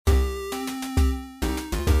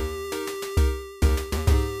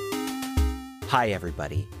Hi,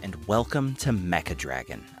 everybody, and welcome to Mecha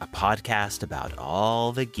Dragon, a podcast about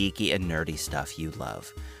all the geeky and nerdy stuff you love.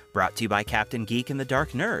 Brought to you by Captain Geek and the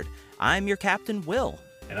Dark Nerd. I'm your Captain Will.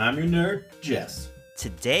 And I'm your nerd, Jess.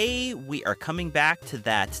 Today, we are coming back to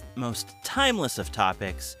that most timeless of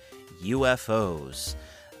topics, UFOs.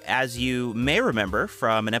 As you may remember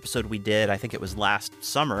from an episode we did, I think it was last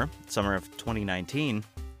summer of 2019,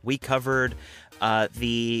 we covered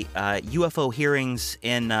the UFO hearings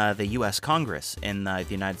in the U.S. Congress, in the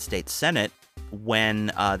United States Senate, when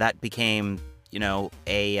that became,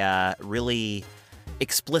 a really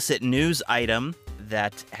explicit news item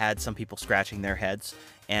that had some people scratching their heads.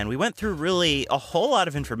 And we went through really a whole lot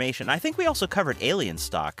of information. I think we also covered alien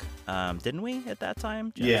stock, didn't we, at that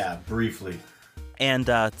time? Jeff? Yeah, briefly. And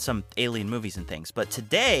some alien movies and things. But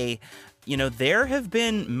today, there's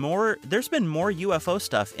been more UFO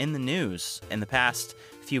stuff in the news in the past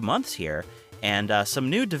few months here, and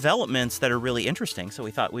some new developments that are really interesting. So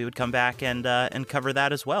we thought we would come back and cover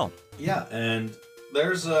that as well. Yeah, and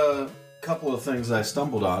there's a couple of things I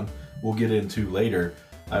stumbled on we'll get into later.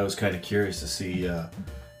 I was kind of curious to see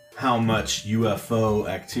how much UFO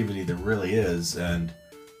activity there really is, and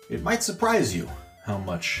it might surprise you how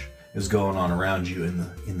much is going on around you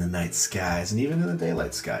in the night skies and even in the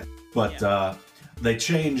daylight sky. But they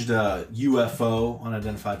changed UFO,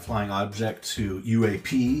 unidentified flying object, to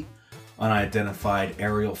UAP, unidentified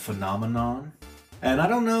aerial phenomenon. And I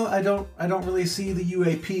don't know, I don't really see the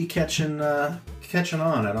UAP catching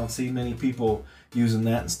on. I don't see many people using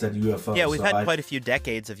that instead of UFOs. Yeah, we've had quite a few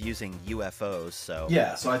decades of using UFOs, so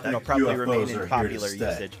yeah, so I think that'll probably UFOs remain in are popular here to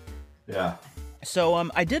stay. usage. Yeah. So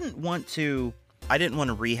I didn't want to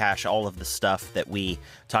rehash all of the stuff that we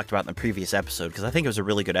talked about in the previous episode, because I think it was a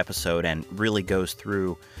really good episode and really goes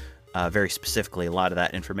through very specifically a lot of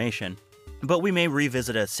that information. But we may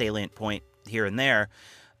revisit a salient point here and there.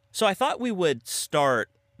 So I thought we would start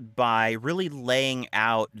by really laying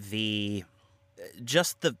out the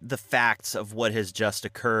facts of what has just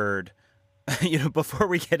occurred, before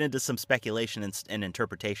we get into some speculation and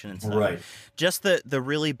interpretation and stuff. Right. Just the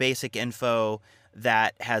really basic info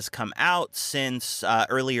that has come out since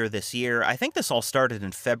earlier this year. I think this all started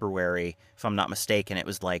in February, if I'm not mistaken. It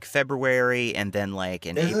was like February, and then like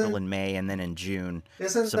in April and May, and then in June.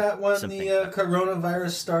 Isn't that when the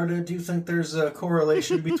coronavirus started? Do you think there's a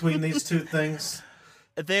correlation between these two things?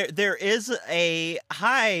 There is a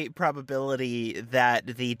high probability that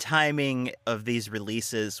the timing of these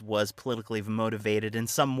releases was politically motivated in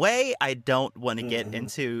some way. I don't want to get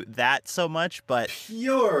into that so much, but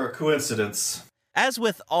pure coincidence. As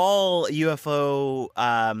with all UFO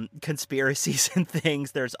conspiracies and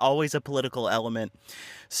things, there's always a political element.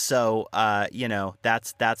 So,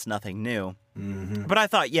 that's nothing new. Mm-hmm. But I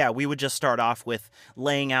thought, we would just start off with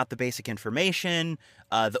laying out the basic information,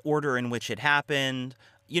 the order in which it happened.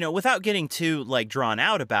 Without getting too drawn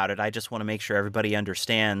out about it, I just want to make sure everybody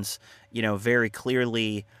understands, very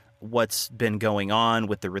clearly what's been going on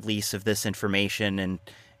with the release of this information and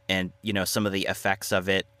some of the effects of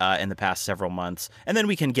it in the past several months. And then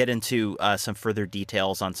we can get into some further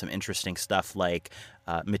details on some interesting stuff like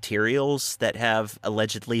materials that have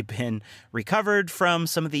allegedly been recovered from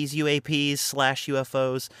some of these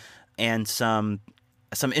UAPs/UFOs, and some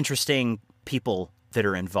interesting people that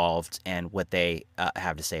are involved and what they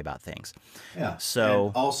have to say about things. Yeah. So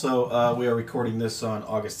and also, we are recording this on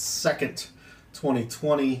August 2nd,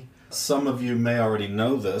 2020. Some of you may already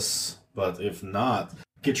know this, but if not,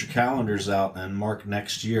 get your calendars out and mark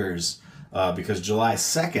next year's, because July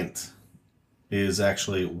 2nd is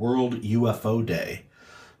actually World UFO Day.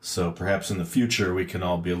 So perhaps in the future we can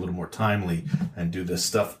all be a little more timely and do this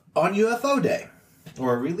stuff on UFO Day,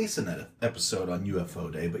 or release an episode on UFO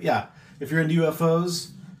Day. But yeah, if you're into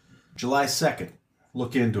UFOs, July 2nd,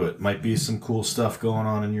 look into it. Might be some cool stuff going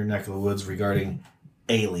on in your neck of the woods regarding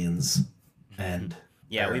aliens and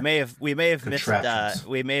we may have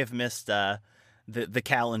missed the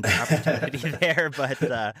calendar opportunity there,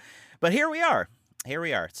 but here we are.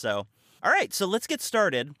 So, all right, so let's get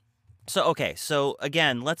started. So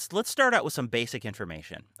again, let's start out with some basic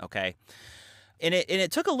information, okay? And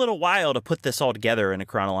it took a little while to put this all together in a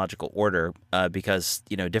chronological order because,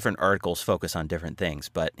 different articles focus on different things,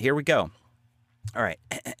 but here we go. All right.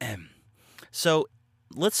 So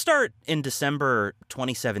let's start in December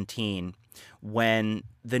 2017 when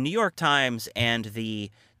the New York Times and the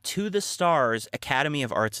To the Stars Academy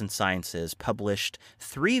of Arts and Sciences published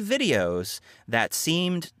 3 videos that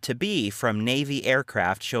seemed to be from Navy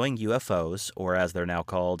aircraft showing UFOs, or as they're now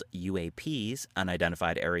called, UAPs,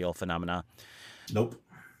 unidentified aerial phenomena. Nope.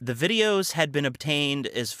 The videos had been obtained,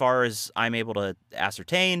 as far as I'm able to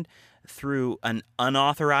ascertain, through an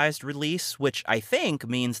unauthorized release, which I think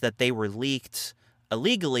means that they were leaked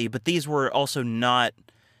illegally, but these were also not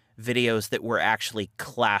videos that were actually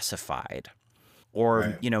classified.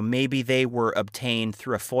 Or, maybe they were obtained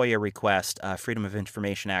through a FOIA request, Freedom of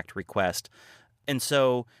Information Act request. And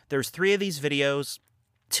so there's 3 of these videos.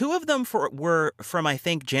 2 of them were from, I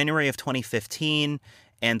think, January of 2015,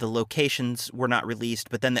 and the locations were not released.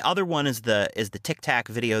 But then the other one is the Tic Tac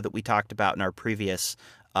video that we talked about in our previous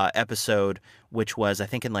episode, which was, I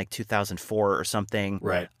think, in like 2004 or something,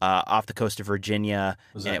 right, off the coast of Virginia,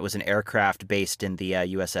 it was an aircraft based in the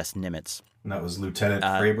USS Nimitz. And that was Lieutenant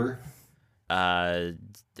Fravor?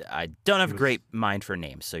 I don't have a great mind for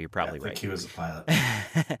names, so you're probably right. I think he was a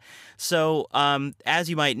pilot. So, as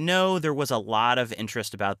you might know, there was a lot of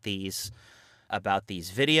interest about these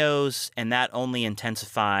videos, and that only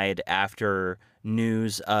intensified after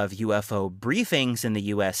news of UFO briefings in the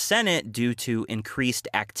U.S. Senate due to increased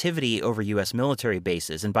activity over U.S. military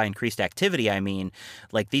bases. And by increased activity, I mean,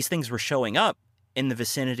 like, these things were showing up in the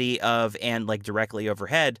vicinity of and, like, directly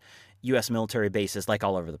overhead U.S. military bases, like,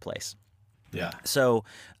 all over the place. Yeah. So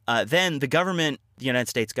then the United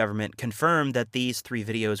States government, confirmed that these 3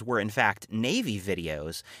 videos were, in fact, Navy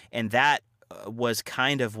videos. And that was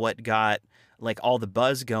kind of what got, like, all the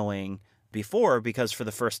buzz going before, because for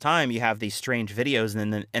the first time you have these strange videos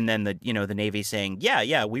and then the Navy saying,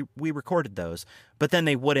 yeah, we recorded those. But then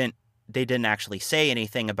they didn't actually say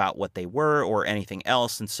anything about what they were or anything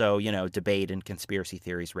else. And so, debate and conspiracy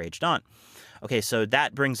theories raged on. Okay, so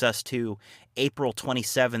that brings us to April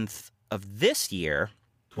 27th of this year,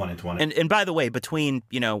 2020. And by the way, between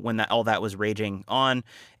when all that was raging on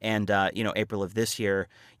and April of this year,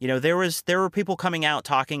 there were people coming out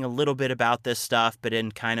talking a little bit about this stuff, but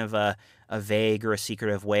in kind of a vague or a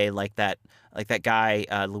secretive way, like that guy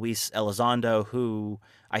Luis Elizondo, who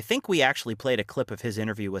I think we actually played a clip of his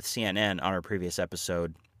interview with CNN on our previous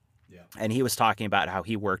episode. Yeah. And he was talking about how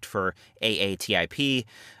he worked for AATIP,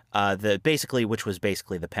 which was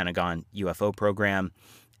basically the Pentagon UFO program.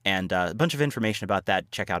 And a bunch of information about that,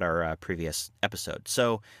 check out our previous episode.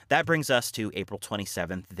 So that brings us to April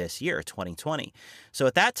 27th this year, 2020. So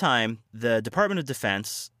at that time, the Department of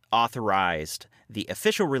Defense authorized the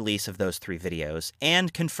official release of those 3 videos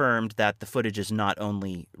and confirmed that the footage is not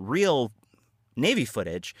only real Navy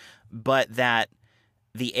footage, but that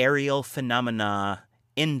the aerial phenomena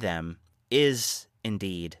in them is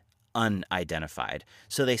indeed unidentified.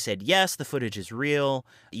 So they said, yes, the footage is real.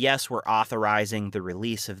 Yes, we're authorizing the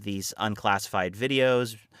release of these unclassified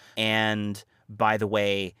videos. And by the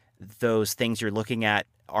way, those things you're looking at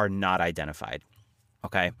are not identified.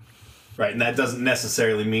 Okay? Right, and that doesn't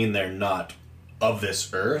necessarily mean they're not of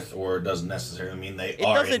this earth, or it doesn't necessarily mean they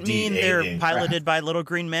are. It doesn't mean they're piloted by little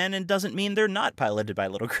green men, and doesn't mean they're not piloted by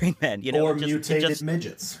little green men. Or mutated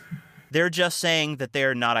midgets. They're just saying that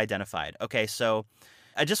they're not identified. Okay, so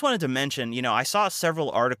I just wanted to mention, I saw several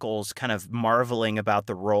articles kind of marveling about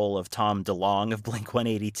the role of Tom DeLonge of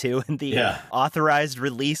Blink-182 in the authorized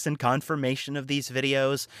release and confirmation of these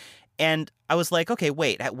videos. And I was like, okay,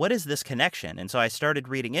 wait, what is this connection? And so I started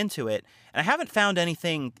reading into it, and I haven't found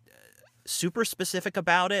anything super specific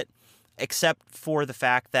about it, except for the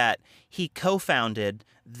fact that he co-founded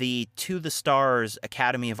the To the Stars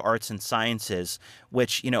Academy of Arts and Sciences,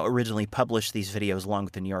 which, originally published these videos along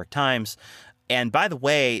with the New York Times. And by the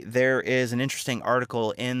way, there is an interesting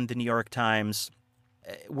article in the New York Times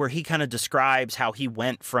where he kind of describes how he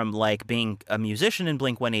went from like being a musician in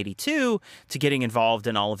Blink-182 to getting involved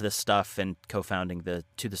in all of this stuff and co-founding the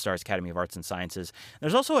To the Stars Academy of Arts and Sciences.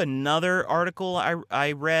 There's also another article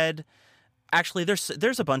I read. Actually,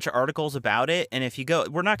 there's a bunch of articles about it, and if you go,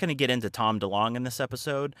 we're not going to get into Tom DeLonge in this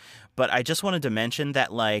episode, but I just wanted to mention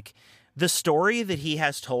that like the story that he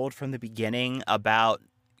has told from the beginning about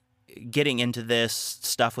getting into this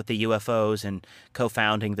stuff with the UFOs and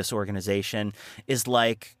co-founding this organization is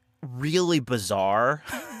like really bizarre.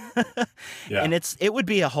 Yeah. And it would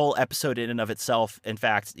be a whole episode in and of itself. In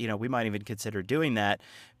fact, we might even consider doing that,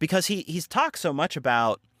 because he's talked so much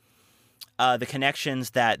about the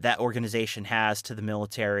connections that organization has to the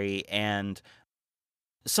military and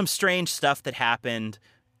some strange stuff that happened.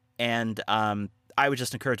 And I would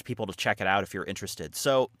just encourage people to check it out if you're interested.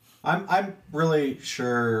 So I'm really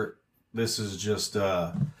sure this is just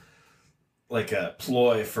like a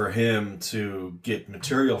ploy for him to get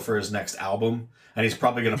material for his next album, and he's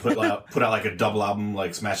probably going to put out like a double album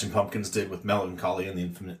like Smashing Pumpkins did with Melancholy and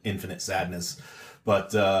the Infinite Sadness.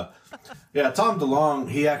 But yeah, Tom DeLonge,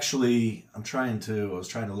 he actually, I was trying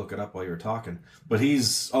to look it up while you were talking, but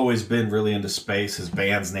he's always been really into space. His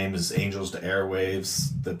band's name is Angels to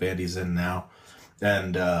Airwaves, the band he's in now,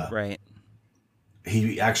 and right.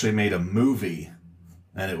 he actually made a movie,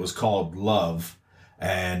 and it was called Love.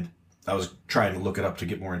 And I was trying to look it up to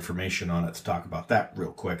get more information on it to talk about that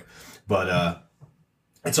real quick. But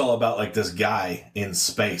it's all about like this guy in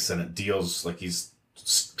space, and it deals like he's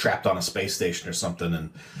trapped on a space station or something, and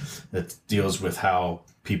it deals with how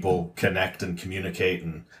people connect and communicate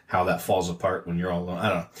and how that falls apart when you're all alone. I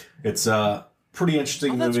don't know. It's a pretty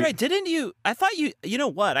interesting movie. That's right. Didn't you? I thought you know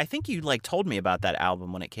what? I think you like told me about that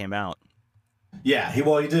album when it came out. Yeah, he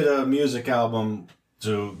did a music album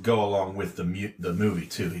to go along with the movie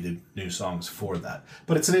too. He did new songs for that.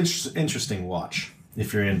 But it's an interesting watch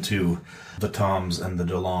if you're into the Toms and the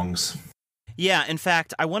DeLongs. Yeah, in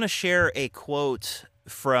fact, I want to share a quote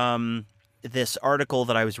from this article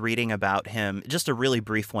that I was reading about him, just a really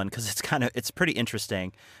brief one because it's pretty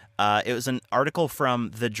interesting. It was an article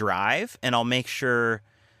from The Drive, and I'll make sure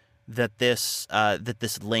that this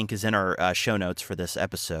link is in our show notes for this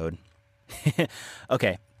episode.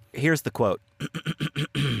 Okay, here's the quote.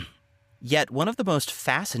 Yet one of the most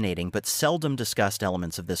fascinating but seldom discussed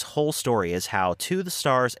elements of this whole story is how To the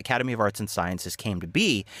Stars Academy of Arts and Sciences came to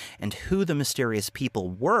be, and who the mysterious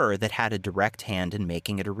people were that had a direct hand in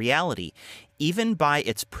making it a reality. Even by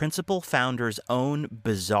its principal founder's own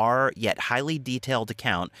bizarre yet highly detailed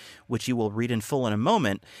account, which you will read in full in a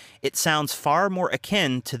moment, it sounds far more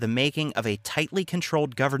akin to the making of a tightly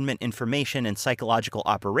controlled government information and psychological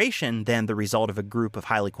operation than the result of a group of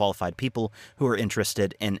highly qualified people who are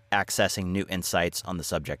interested in accessing new insights on the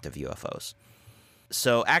subject of UFOs.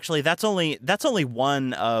 So actually, that's only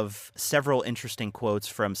one of several interesting quotes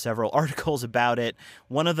from several articles about it.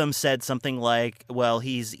 One of them said something like, well,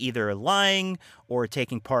 he's either lying or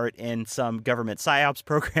taking part in some government psyops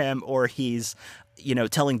program, or he's,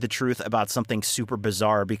 telling the truth about something super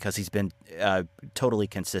bizarre because he's been totally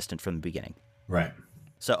consistent from the beginning. Right.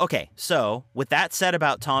 So, okay. So with that said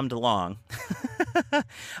about Tom DeLonge,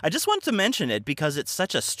 I just wanted to mention it because it's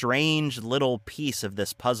such a strange little piece of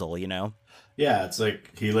this puzzle, Yeah, it's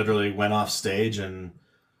like he literally went off stage and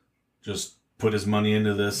just put his money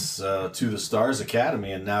into this To the Stars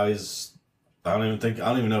Academy, and now he's I don't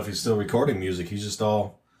even know if he's still recording music. He's just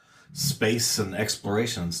all space and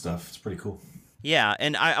exploration and stuff. It's pretty cool. Yeah,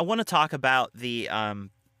 and I want to talk about the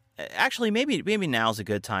actually maybe now's a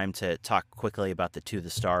good time to talk quickly about the To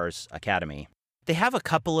the Stars Academy. They have a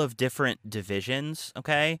couple of different divisions,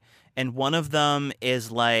 okay? And one of them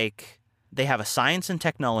is like they have a science and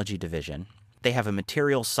technology division. They have a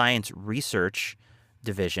material science research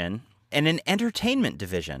division and an entertainment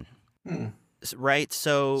division. Right?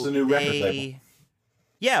 So it's a new record label.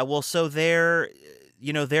 Yeah, well, so they're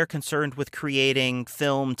concerned with creating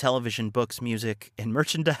film, television, books, music, and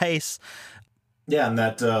merchandise. Yeah, and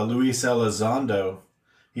that Luis Elizondo,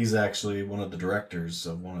 he's actually one of the directors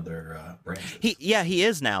of one of their branches. He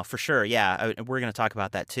is now, for sure. Yeah, we're going to talk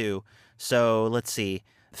about that too. So let's see.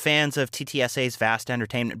 Fans of TTSA's vast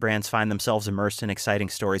entertainment brands find themselves immersed in exciting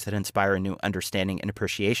stories that inspire a new understanding and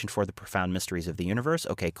appreciation for the profound mysteries of the universe.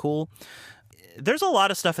 Okay, cool. There's a lot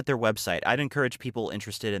of stuff at their website. I'd encourage people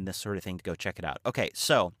interested in this sort of thing to go check it out. Okay,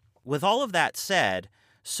 so with all of that said,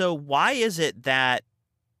 so why is it that,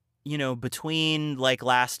 between like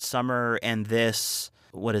last summer and this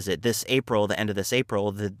April, the end of this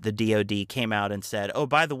April, the DOD came out and said, oh,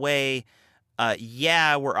 by the way,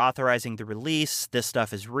 we're authorizing the release. This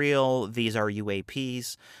stuff is real. These are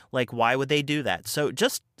UAPs. Like, why would they do that? So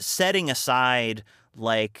just setting aside,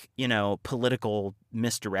 like, political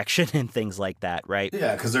misdirection and things like that, right?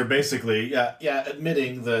 Yeah, because they're basically,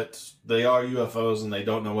 admitting that they are UFOs and they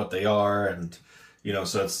don't know what they are. And,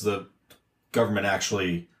 so it's the government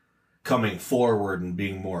actually coming forward and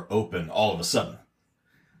being more open all of a sudden,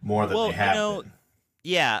 more than they have been.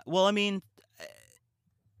 Yeah, well, I mean,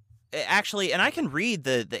 actually, and I can read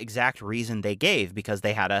the exact reason they gave because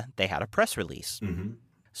they had a press release. Mm-hmm.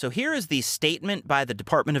 So here is the statement by the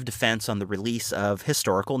Department of Defense on the release of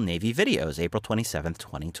historical Navy videos, April 27th,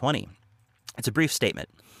 2020. It's a brief statement.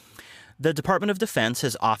 The Department of Defense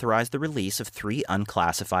has authorized the release of 3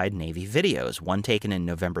 unclassified Navy videos, one taken in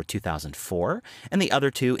November 2004 and the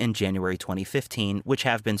other 2 in January 2015, which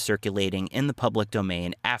have been circulating in the public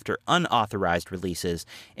domain after unauthorized releases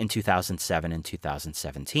in 2007 and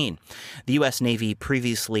 2017. The U.S. Navy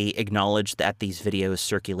previously acknowledged that these videos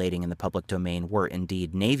circulating in the public domain were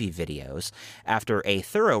indeed Navy videos. After a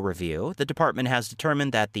thorough review, the department has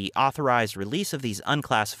determined that the authorized release of these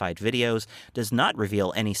unclassified videos does not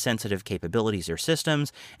reveal any sensitive capabilities or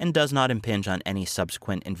systems and does not impinge on any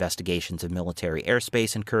subsequent investigations of military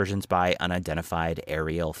airspace incursions by unidentified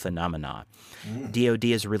aerial phenomena. DoD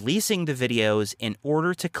is releasing the videos in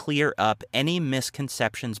order to clear up any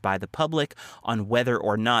misconceptions by the public on whether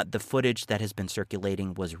or not the footage that has been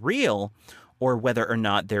circulating was real, or whether or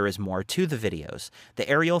not there is more to the videos. The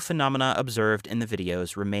aerial phenomena observed in the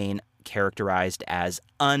videos remain characterized as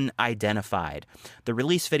unidentified. The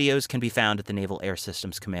release videos can be found at the Naval Air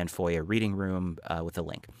Systems Command FOIA reading room with a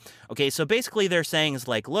link. Okay, so basically they're saying is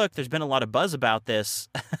like, look, there's been a lot of buzz about this,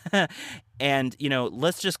 and,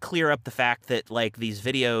 let's just clear up the fact that, like, these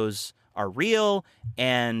videos are real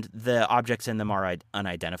and the objects in them are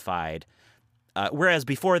unidentified. Whereas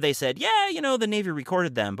before they said, yeah, the Navy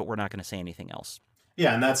recorded them, but we're not going to say anything else.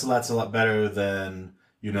 Yeah, and that's a lot better than,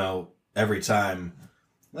 every time.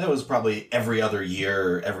 That was probably every other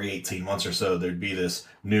year, or every 18 months or so, there'd be this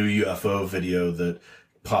new UFO video that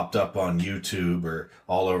popped up on YouTube or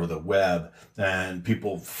all over the web, and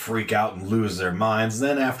people freak out and lose their minds.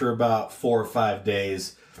 Then after about 4 or 5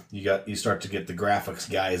 days, you start to get the graphics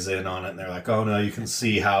guys in on it, and they're like, oh no, you can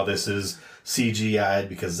see how this is CGI'd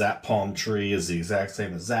because that palm tree is the exact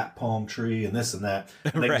same as that palm tree and this and that.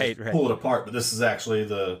 And they Right. pull it apart, but this is actually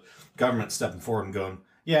the government stepping forward and going,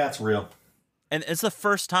 yeah, it's real. And it's the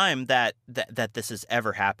first time that this has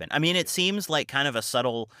ever happened. I mean, it seems like kind of a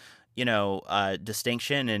subtle,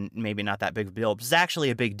 distinction and maybe not that big of a deal. But it's actually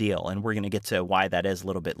a big deal, and we're going to get to why that is a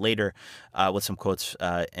little bit later with some quotes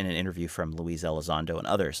in an interview from Luis Elizondo and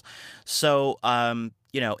others. So,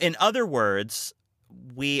 in other words,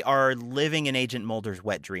 we are living in Agent Mulder's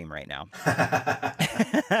wet dream right now.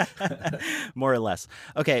 More or less.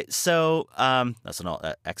 Okay, so that's an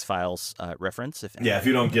X-Files reference. If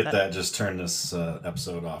you don't get that, just turn this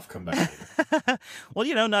episode off. Come back later.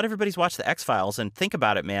 Well, not everybody's watched the X-Files, and think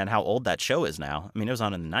about it, man, how old that show is now. I mean, it was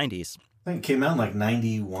on in the 90s. I think it came out in like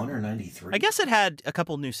 91 or 93. I guess it had a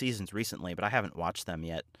couple new seasons recently, but I haven't watched them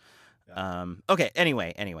yet. Okay,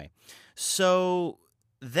 anyway. So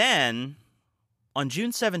then, on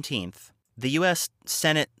June 17th, the U.S.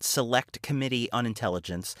 Senate Select Committee on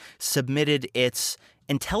Intelligence submitted its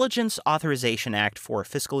Intelligence Authorization Act for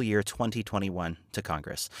fiscal year 2021 to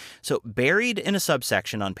Congress. So buried in a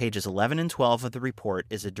subsection on pages 11 and 12 of the report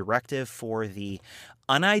is a directive for the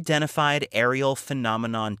Unidentified Aerial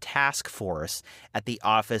Phenomenon Task Force at the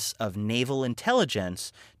Office of Naval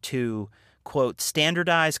Intelligence to, quote,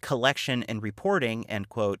 standardize collection and reporting, end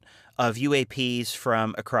quote, of UAPs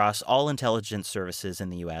from across all intelligence services in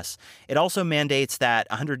the U.S. It also mandates that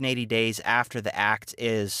 180 days after the act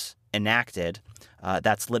is enacted,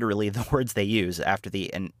 that's literally the words they use after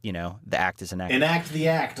the act is enacted. Enact the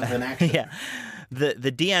act of enaction. Yeah. The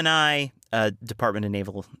DNI, Department of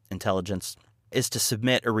Naval Intelligence, is to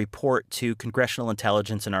submit a report to Congressional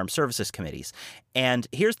Intelligence and Armed Services Committees. And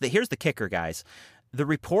here's the kicker, guys. The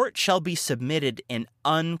report shall be submitted in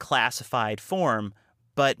unclassified form,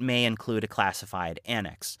 but may include a classified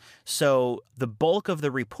annex. So the bulk of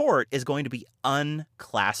the report is going to be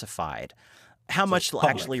unclassified. How much they'll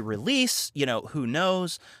actually release, who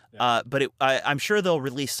knows? Yeah. But I'm sure they'll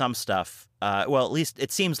release some stuff. Well, at least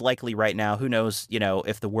it seems likely right now. Who knows,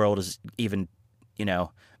 if the world is even,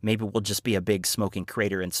 maybe we'll just be a big smoking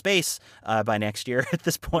crater in space by next year at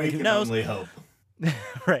this point. Who knows? We can only hope.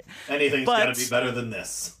 Right. Anything's got to be better than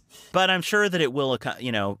this. But I'm sure that it will,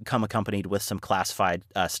 come accompanied with some classified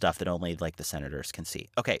stuff that only, like, the senators can see.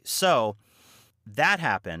 Okay, so that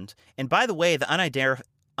happened. And by the way, the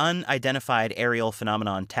Unidentified Aerial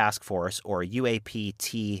Phenomenon Task Force, or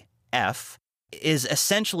UAPTF, is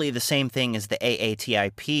essentially the same thing as the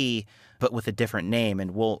AATIP, but with a different name.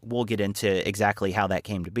 And we'll get into exactly how that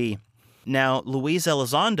came to be. Now, Luis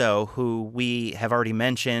Elizondo, who we have already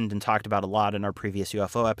mentioned and talked about a lot in our previous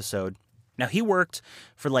UFO episode, now he worked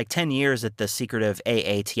for like 10 years at the secretive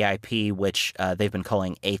AATIP, which they've been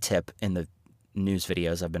calling ATIP in the news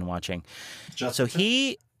videos I've been watching. So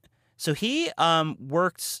he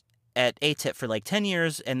worked at ATIP for like 10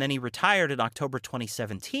 years, and then he retired in October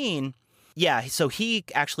 2017. Yeah, so he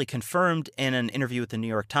actually confirmed in an interview with the New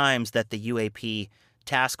York Times that the UAP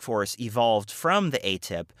task force evolved from the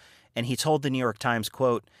ATIP, and he told the New York Times,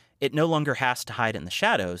 quote, "It no longer has to hide in the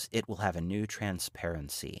shadows. It will have a new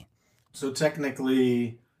transparency." So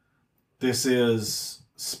technically, this is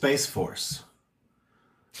Space Force.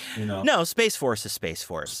 No, Space Force is Space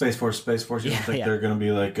Force. Space Force. You don't think they're going to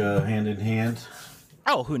be like hand in hand?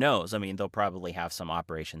 Oh, who knows? I mean, they'll probably have some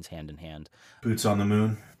operations hand in hand. Boots on the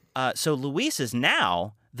moon. So Luis is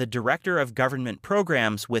now the director of government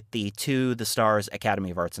programs with the To the Stars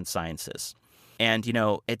Academy of Arts and Sciences. And,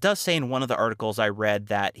 it does say in one of the articles I read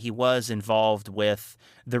that he was involved with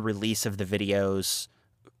the release of the videos,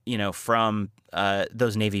 from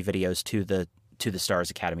those Navy videos to the Stars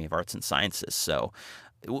Academy of Arts and Sciences. So,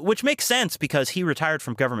 which makes sense because he retired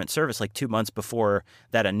from government service like 2 months before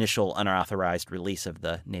that initial unauthorized release of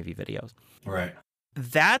the Navy videos. Right.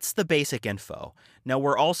 That's the basic info. Now,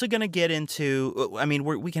 we're also going to get into,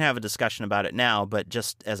 we can have a discussion about it now, but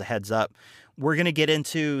just as a heads up, we're going to get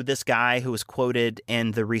into this guy who was quoted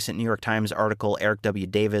in the recent New York Times article, Eric W.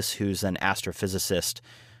 Davis, who's an astrophysicist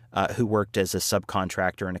who worked as a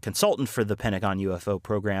subcontractor and a consultant for the Pentagon UFO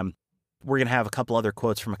program. We're going to have a couple other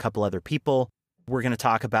quotes from a couple other people. We're going to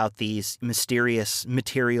talk about these mysterious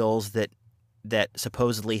materials that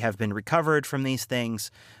supposedly have been recovered from these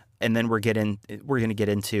things. And then we're going to get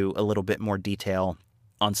into a little bit more detail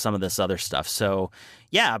on some of this other stuff. So,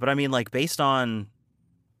 yeah, but based on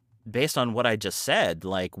what I just said,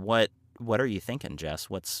 like what are you thinking,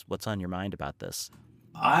 Jess? What's on your mind about this?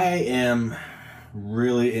 I am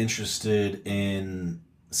really interested in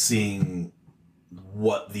seeing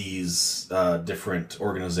what these different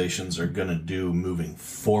organizations are going to do moving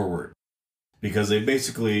forward, because they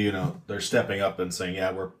basically, they're stepping up and saying,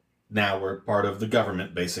 yeah, we're part of the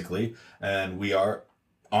government, basically, and we are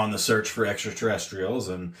on the search for extraterrestrials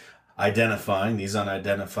and identifying these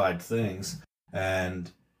unidentified things.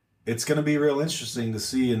 And it's going to be real interesting to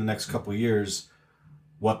see in the next couple of years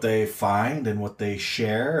what they find and what they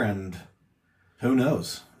share, and who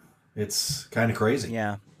knows? It's kind of crazy.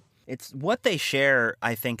 Yeah. It's what they share,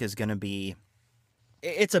 I think, is going to be...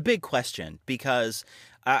 It's a big question, because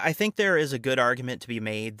I think there is a good argument to be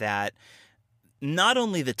made that not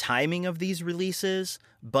only the timing of these releases,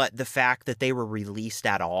 but the fact that they were released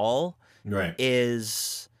at all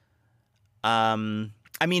is,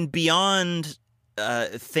 beyond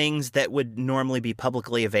things that would normally be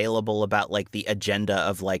publicly available about like the agenda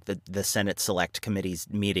of like the Senate Select Committee's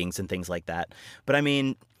meetings and things like that. But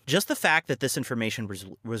just the fact that this information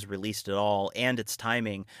was released at all and its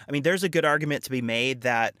timing, there's a good argument to be made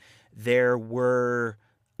that there were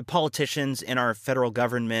politicians in our federal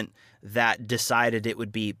government that decided it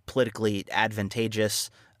would be politically advantageous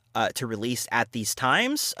to release at these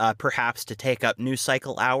times, perhaps to take up news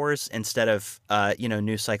cycle hours instead of,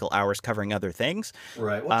 news cycle hours covering other things.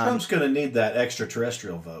 Right. Well, Trump's going to need that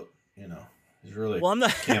extraterrestrial vote, He's really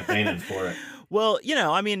campaigning for it. Well,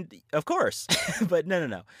 of course. But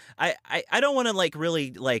no. I don't want to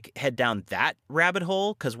really head down that rabbit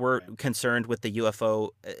hole because we're concerned with the UFO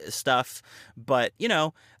stuff. But,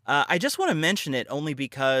 I just want to mention it only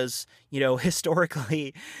because,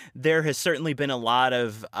 historically, there has certainly been a lot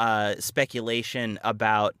of speculation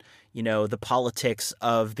about, the politics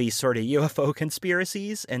of these sort of UFO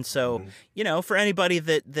conspiracies. And so, for anybody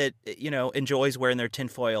that enjoys wearing their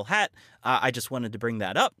tinfoil hat, I just wanted to bring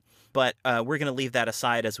that up. But we're going to leave that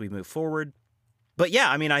aside as we move forward. But yeah,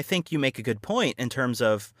 I think you make a good point in terms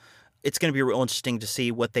of it's going to be real interesting to see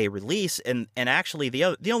what they release. And actually,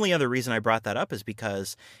 the only other reason I brought that up is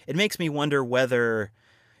because it makes me wonder whether,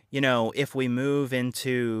 if we move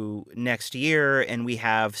into next year and we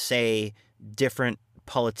have, say, different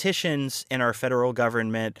politicians in our federal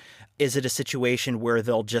government, is it a situation where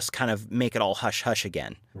they'll just kind of make it all hush-hush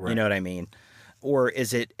again? Right. You know what I mean? Or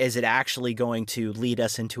is it actually going to lead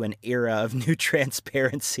us into an era of new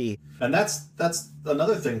transparency? And that's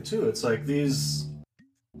another thing too. It's like these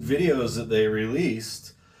videos that they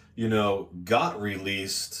released, got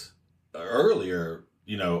released earlier,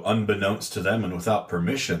 unbeknownst to them and without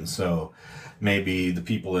permission. So maybe the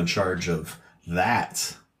people in charge of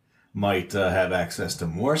that might have access to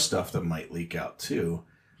more stuff that might leak out too.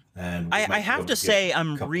 And I have to say,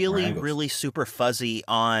 I'm really super fuzzy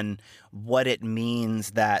on what it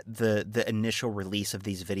means that the initial release of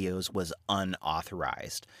these videos was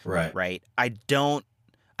unauthorized. Right.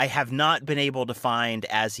 I have not been able to find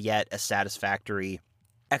as yet a satisfactory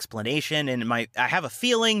explanation, and I have a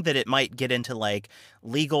feeling that it might get into like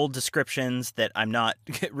legal descriptions that I'm not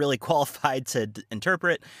really qualified to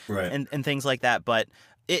interpret, and things like that. But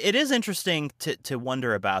it is interesting to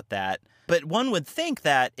wonder about that. But one would think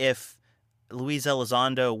that if Luis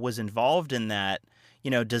Elizondo was involved in that,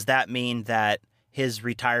 does that mean that his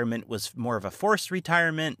retirement was more of a forced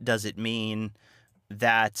retirement? Does it mean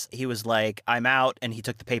that he was like, I'm out, and he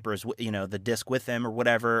took the papers, the disc with him or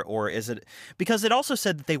whatever? Or is it because it also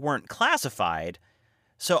said that they weren't classified?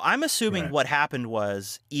 So I'm assuming what happened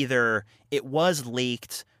was either it was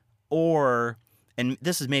leaked or, and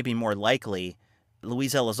this is maybe more likely,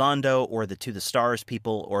 Luis Elizondo or the To the Stars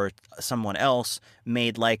people or someone else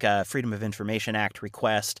made like a Freedom of Information Act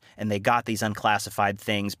request, and they got these unclassified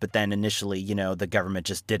things, but then initially, you know, the government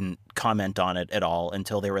just didn't comment on it at all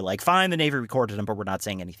until they were like, fine, the Navy recorded them, but we're not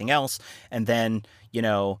saying anything else. And then, you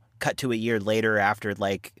know, cut to a year later after,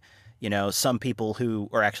 like, you know, some people who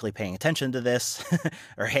are actually paying attention to this,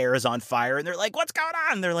 their hair is on fire, and they're like, what's going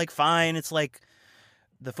on? They're like, fine, it's like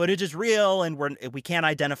the footage is real, and we can't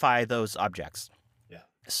identify those objects.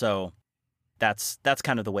 So that's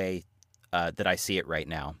kind of the way that I see it right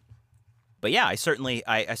now. But yeah, I certainly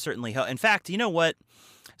hope. In fact, you know what?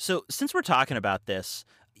 So since we're talking about this,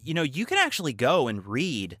 you know, you can actually go and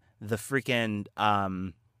read the freaking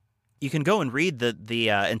you can go and read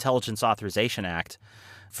the Intelligence Authorization Act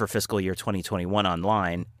for fiscal year 2021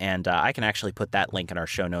 online, and I can actually put that link in our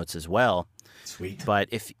show notes as well. Sweet. But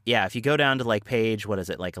if you go down to like page, what is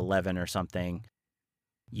it, like 11 or something,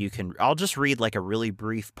 I'll just read like a really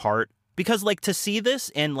brief part, because like to see this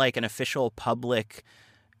in like an official public,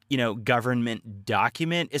 you know, government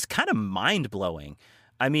document is kind of mind blowing.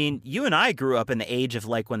 I mean, you and I grew up in the age of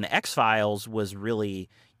like when the X-Files was really,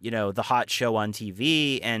 you know, the hot show on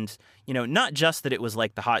TV, and, you know, not just that it was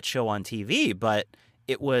like the hot show on TV, but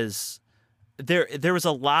it was there was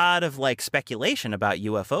a lot of like speculation about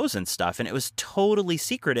UFOs and stuff, and it was totally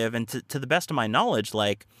secretive. And to the best of my knowledge,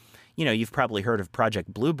 like, you know, you've probably heard of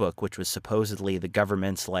Project Blue Book, which was supposedly the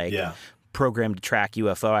government's like program to track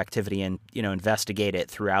UFO activity and, you know, investigate it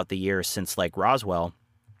throughout the years since like Roswell.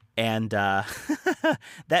 And that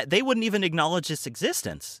they wouldn't even acknowledge its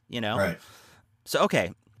existence, you know? Right. So,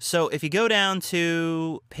 okay. So if you go down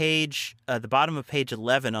to the bottom of page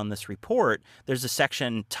 11 on this report, there's a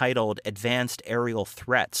section titled Advanced Aerial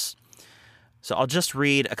Threats. So I'll just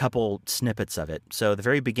read a couple snippets of it. So the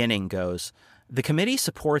very beginning goes, the committee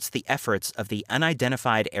supports the efforts of the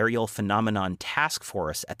Unidentified Aerial Phenomenon Task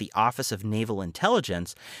Force at the Office of Naval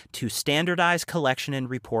Intelligence to standardize collection and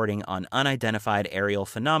reporting on unidentified aerial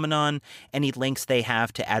phenomenon, any links they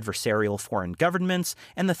have to adversarial foreign governments,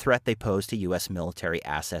 and the threat they pose to U.S. military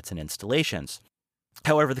assets and installations.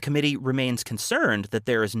 However, the committee remains concerned that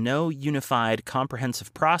there is no unified,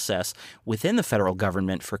 comprehensive process within the federal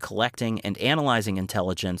government for collecting and analyzing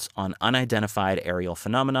intelligence on unidentified aerial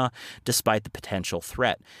phenomena, despite the potential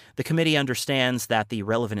threat. The committee understands that the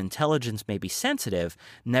relevant intelligence may be sensitive.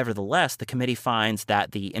 Nevertheless, the committee finds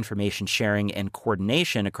that the information sharing and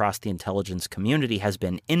coordination across the intelligence community has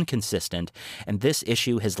been inconsistent, and this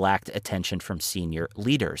issue has lacked attention from senior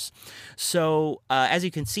leaders. So, as you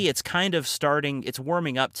can see, it's kind of it's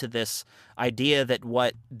warming up to this idea that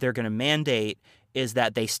what they're going to mandate is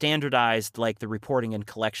that they standardized like the reporting and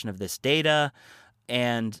collection of this data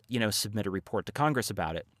and, you know, submit a report to Congress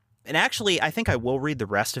about it. And actually, I think I will read the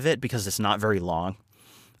rest of it because it's not very long.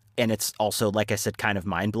 And it's also, like I said, kind of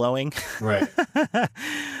mind-blowing. Right.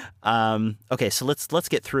 Okay, so let's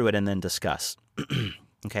get through it and then discuss.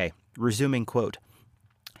 Okay, resuming quote.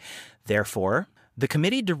 Therefore, the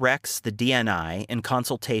committee directs the DNI, in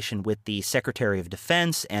consultation with the Secretary of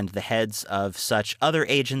Defense and the heads of such other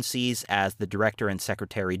agencies as the Director and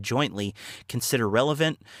Secretary jointly consider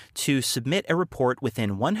relevant, to submit a report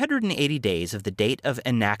within 180 days of the date of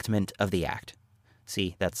enactment of the Act.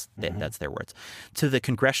 See, that's their words. To the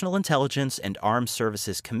Congressional Intelligence and Armed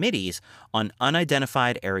Services Committees on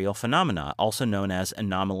Unidentified Aerial Phenomena, also known as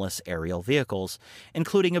anomalous aerial vehicles,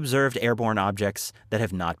 including observed airborne objects that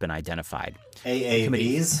have not been identified.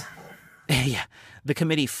 AAVs? Yeah. The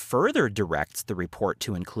committee further directs the report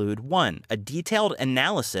to include 1. A detailed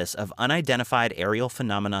analysis of unidentified aerial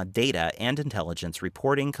phenomena data and intelligence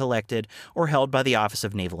reporting collected or held by the Office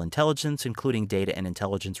of Naval Intelligence, including data and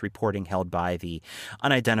intelligence reporting held by the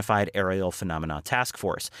Unidentified Aerial Phenomena Task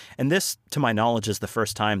Force. And this, to my knowledge, is the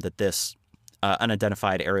first time that this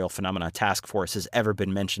Unidentified Aerial Phenomena Task Force has ever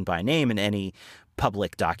been mentioned by name in any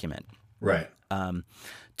public document. Right.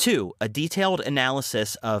 2, a detailed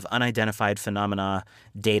analysis of unidentified phenomena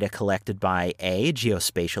data collected by A,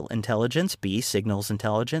 geospatial intelligence, B, signals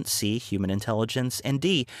intelligence, C, human intelligence, and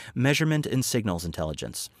D, measurement and signals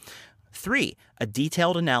intelligence. 3, a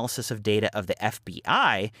detailed analysis of data of the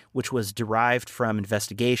FBI, which was derived from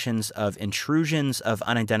investigations of intrusions of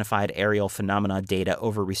unidentified aerial phenomena data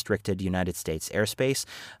over restricted United States airspace.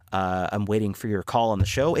 I'm waiting for your call on the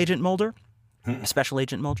show, Agent Mulder, Special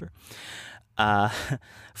Agent Mulder. Uh,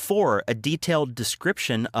 4, a detailed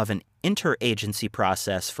description of an interagency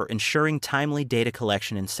process for ensuring timely data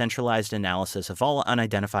collection and centralized analysis of all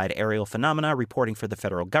unidentified aerial phenomena reporting for the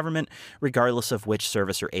federal government, regardless of which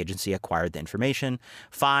service or agency acquired the information.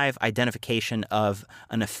 5, identification of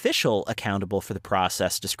an official accountable for the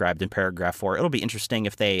process described in paragraph 4. It'll be interesting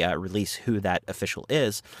if they release who that official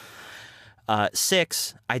is.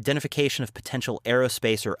 6, identification of potential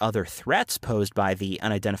aerospace or other threats posed by the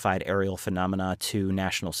unidentified aerial phenomena to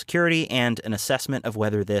national security, and an assessment of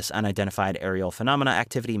whether this unidentified aerial phenomena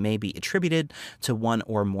activity may be attributed to one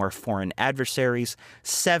or more foreign adversaries.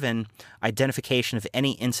 7, identification of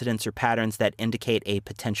any incidents or patterns that indicate a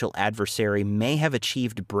potential adversary may have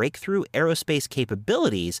achieved breakthrough aerospace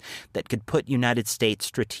capabilities that could put United States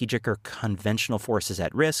strategic or conventional forces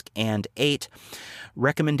at risk. And 8,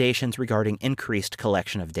 recommendations regarding increased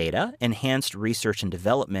collection of data, enhanced research and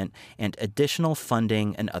development, and additional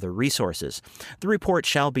funding and other resources. The report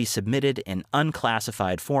shall be submitted in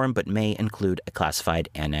unclassified form, but may include a classified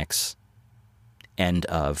annex. End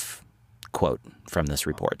of quote from this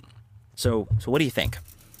report. So what do you think?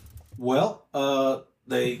 Well, a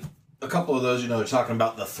couple of those, they're talking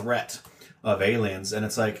about the threat of aliens, and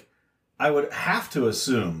it's like, I would have to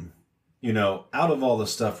assume, out of all the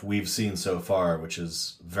stuff we've seen so far, which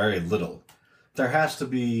is very little, there has to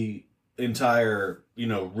be entire,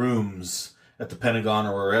 rooms at the Pentagon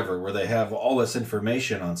or wherever where they have all this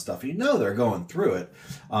information on stuff. They're going through it.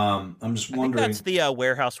 I'm just wondering. I think that's the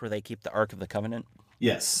warehouse where they keep the Ark of the Covenant.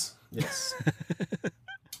 Yes.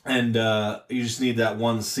 And you just need that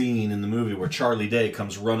one scene in the movie where Charlie Day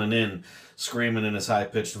comes running in, screaming in his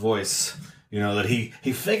high-pitched voice, that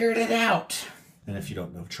he figured it out. And if you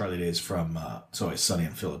don't know, Charlie Day is from It's Always Sunny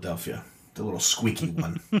in Philadelphia. The little squeaky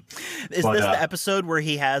one. Is this the episode where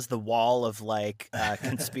he has the wall of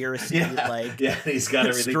conspiracy, he's got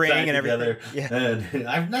everything string and everything. And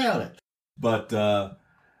I've nailed it. But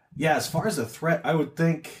as far as a threat, I would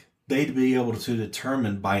think they'd be able to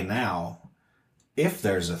determine by now if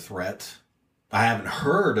there's a threat. I haven't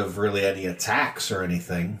heard of really any attacks or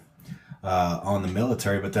anything on the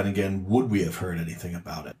military, but then again, would we have heard anything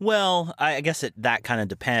about it? Well, I guess that kind of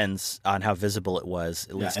depends on how visible it was,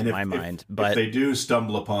 at least in my mind. But if they do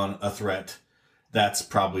stumble upon a threat, that's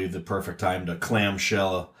probably the perfect time to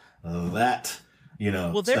clamshell that,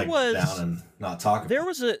 well, there was down and not talk there about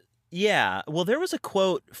was a there was a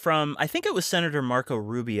quote from, I think it was Senator Marco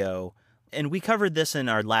Rubio, and we covered this in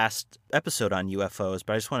our last episode on UFOs,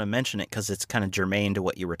 but I just want to mention it because it's kind of germane to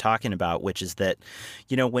what you were talking about, which is that,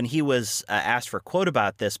 when he was asked for a quote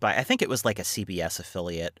about this by, I think it was like a CBS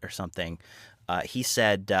affiliate or something, he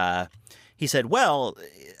said, well,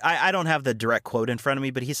 I don't have the direct quote in front of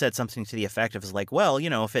me, but he said something to the effect of, well,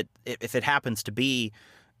 if it happens to be,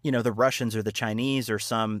 the Russians or the Chinese or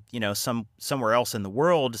somewhere else in the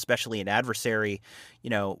world, especially an adversary,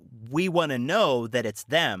 we want to know that it's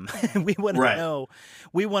them. We want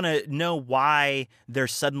to know why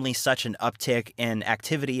there's suddenly such an uptick in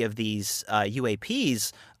activity of these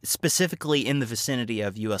UAPs, specifically in the vicinity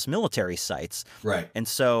of U.S. military sites. Right. And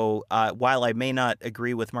so while I may not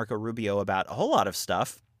agree with Marco Rubio about a whole lot of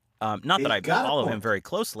stuff, not that I follow him very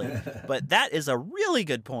closely, but that is a really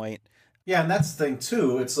good point. Yeah, and that's the thing,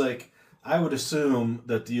 too. It's like, I would assume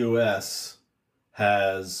that the U.S.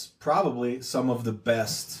 has probably some of the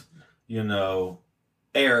best,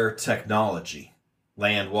 air technology.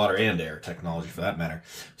 Land, water, and air technology, for that matter.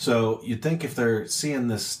 So you'd think if they're seeing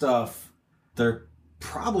this stuff, they're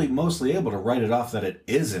probably mostly able to write it off that it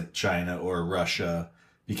isn't China or Russia,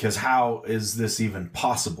 because how is this even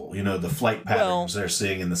possible? The flight patterns they're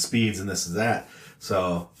seeing and the speeds and this and that.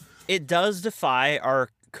 So it does defy our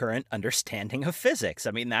current understanding of physics.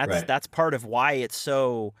 I mean, that's part of why it's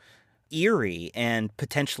so eerie and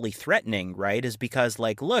potentially threatening, right? Is because,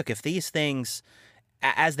 look, if these things,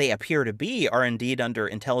 as they appear to be, are indeed under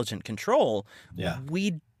intelligent control,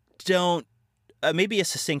 we don't, maybe a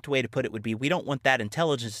succinct way to put it would be, we don't want that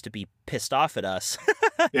intelligence to be pissed off at us.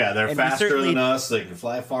 Yeah, they're faster than us, they can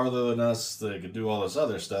fly farther than us, they can do all this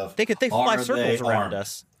other stuff. They fly circles around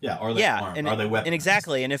us. Yeah, are they armed? Are they weapons? And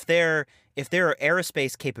exactly, and if their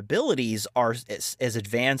aerospace capabilities are as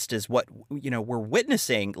advanced as what we're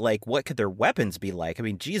witnessing, what could their weapons be like? I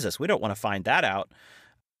mean, Jesus, we don't want to find that out.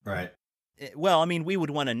 Right. Well, I mean, we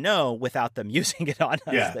would want to know without them using it on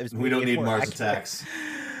us. Yeah, we don't need Mars attacks.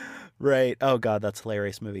 Right. Oh God, that's a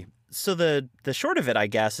hilarious movie. So the short of it, I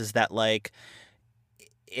guess, is that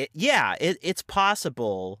it's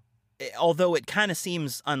possible. Although it kind of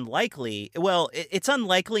seems unlikely. Well, it's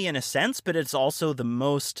unlikely in a sense, but it's also the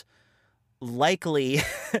most likely,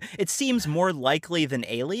 it seems more likely than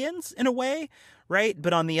aliens in a way, right?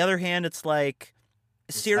 But on the other hand, it's like,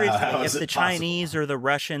 seriously, if the Chinese or the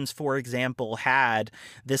Russians, for example, had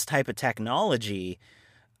this type of technology,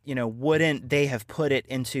 wouldn't they have put it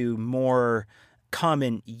into more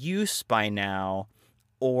common use by now?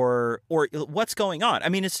 Or what's going on? I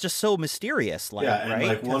mean, it's just so mysterious, and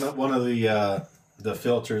right? Like one of the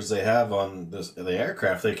filters they have on the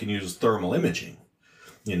aircraft, they can use thermal imaging.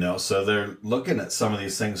 So they're looking at some of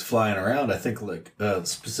these things flying around. I think like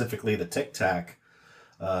specifically the Tic Tac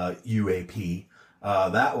UAP.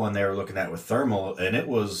 That one they were looking at with thermal, and it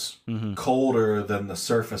was colder than the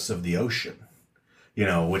surface of the ocean.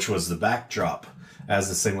 Which was the backdrop as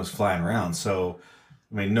this thing was flying around. So,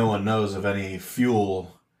 I mean, no one knows of any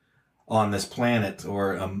fuel on this planet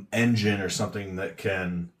or an engine or something that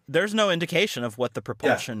can... There's no indication of what the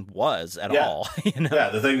propulsion was at all. Yeah,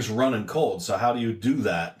 the thing's running cold. So how do you do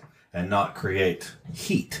that and not create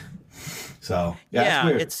heat? So,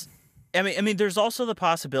 it's weird. I mean, there's also the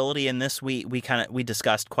possibility, and this we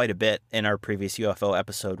discussed quite a bit in our previous UFO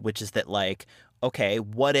episode, which is that, like, okay,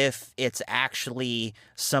 what if it's actually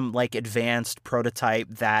some, like, advanced prototype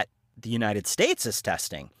that the United States is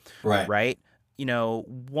testing? Right?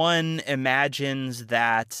 One imagines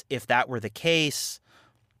that if that were the case,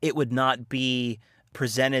 it would not be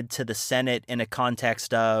presented to the Senate in a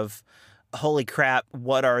context of, holy crap,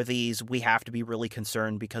 what are these? We have to be really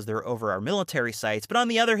concerned because they're over our military sites. But on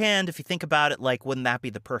the other hand, if you think about it, like, wouldn't that be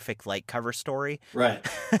the perfect, like, cover story? Right.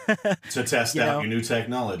 To test out your new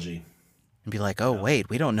technology. And be like, oh, wait,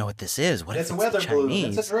 we don't know what this is. What it's if a weather balloon?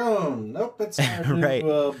 It's a drone. Nope, it's a right.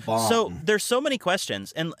 bomb. So there's so many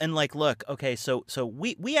questions. And like, look, okay, so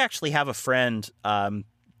we actually have a friend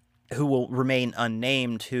who will remain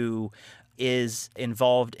unnamed who is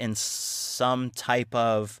involved in some type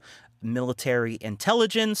of military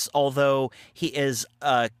intelligence, although he is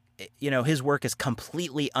his work is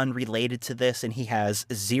completely unrelated to this, and he has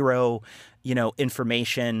zero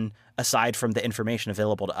information aside from the information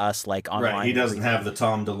available to us, like online. Right, he doesn't have the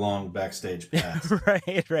Tom DeLonge backstage pass.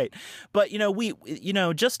 right. But we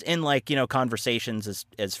just in, like, conversations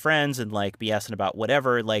as friends and, like, BSing about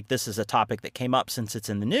whatever, like, this is a topic that came up since it's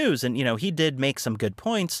in the news, and he did make some good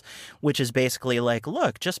points, which is basically like,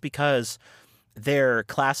 look, just because they're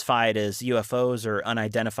classified as UFOs or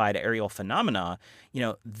unidentified aerial phenomena,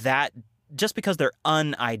 that just because they're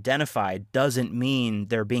unidentified doesn't mean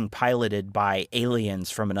they're being piloted by aliens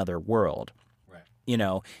from another world.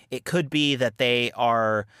 Right. It could be that they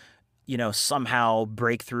are, somehow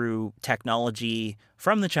breakthrough technology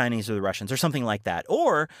from the Chinese or the Russians or something like that.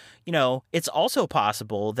 Or, it's also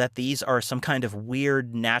possible that these are some kind of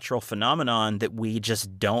weird natural phenomenon that we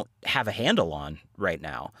just don't have a handle on right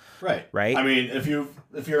now. Right. Right. I mean, if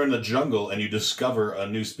you're in the jungle and you discover a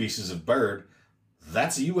new species of bird,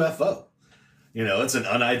 that's a UFO. It's an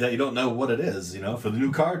unidentified, you don't know what it is, for the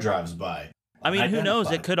new car drives by. I mean, who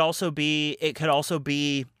knows? It could also be,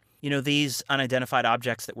 these unidentified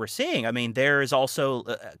objects that we're seeing. I mean, there is also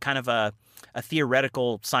kind of a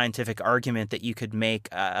theoretical scientific argument that you could make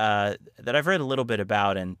that I've read a little bit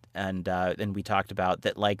about and we talked about,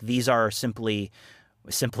 that, like, these are simply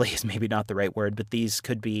is maybe not the right word, but these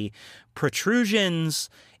could be protrusions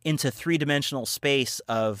into three-dimensional space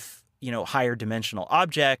of, higher dimensional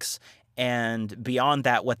objects. And beyond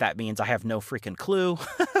that, what that means, I have no freaking clue.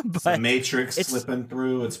 But it's the Matrix slipping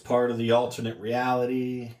through. It's part of the alternate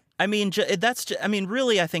reality. I mean,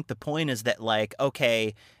 really, I think the point is that, like,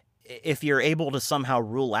 okay, if you're able to somehow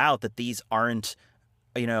rule out that these aren't,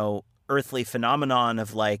 earthly phenomenon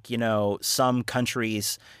of, like, some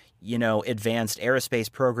countries, advanced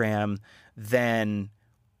aerospace program, then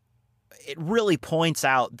it really points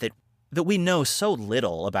out that we know so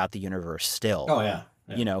little about the universe still. Oh, yeah.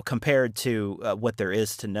 Compared to what there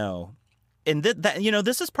is to know. And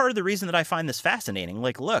this is part of the reason that I find this fascinating.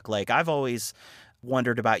 Like, look, like, I've always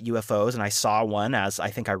wondered about UFOs, and I saw one, as I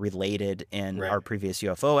think I related in our previous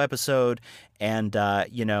UFO episode. And,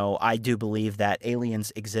 I do believe that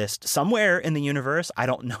aliens exist somewhere in the universe. I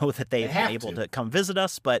don't know that they've been able to come visit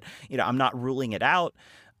us, but, I'm not ruling it out.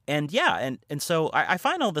 And yeah, and so I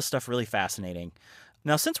find all this stuff really fascinating.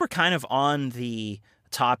 Now, since we're kind of on the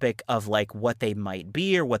topic of, like, what they might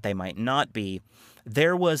be or what they might not be,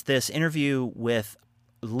 there was this interview with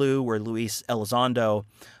Luis Elizondo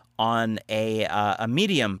on a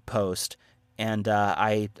Medium post, and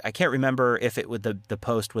I can't remember if it would the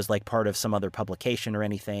post was, like, part of some other publication or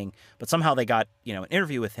anything, but somehow they got an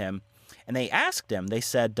interview with him, and they asked him. They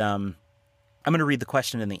said, I'm going to read the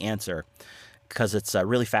question and the answer, because it's a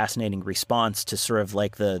really fascinating response to sort of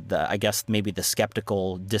like the I guess maybe the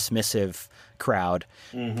skeptical, dismissive crowd.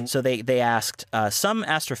 So they asked, some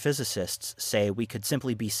astrophysicists say we could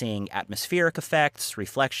simply be seeing atmospheric effects,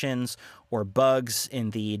 reflections, or bugs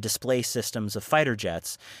in the display systems of fighter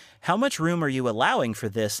jets. How much room are you allowing for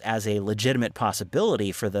this as a legitimate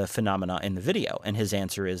possibility for the phenomena in the video? And his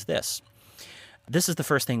answer is this. This is the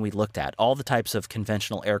first thing we looked at. All the types of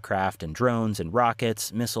conventional aircraft and drones and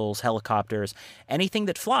rockets, missiles, helicopters, anything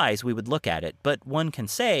that flies, we would look at it. But one can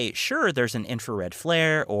say, sure, there's an infrared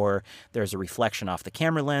flare or there's a reflection off the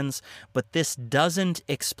camera lens, but this doesn't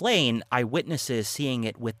explain eyewitnesses seeing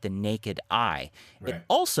it with the naked eye. Right. It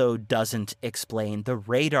also doesn't explain the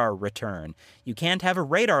radar return. You can't have a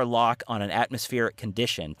radar lock on an atmospheric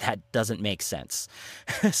condition. That doesn't make sense.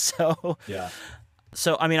 Yeah.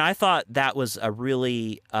 So, I mean, I thought that was a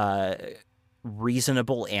really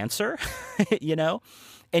reasonable answer, you know?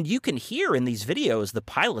 And you can hear in these videos the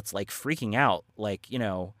pilots, like, freaking out, like, you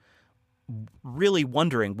know, really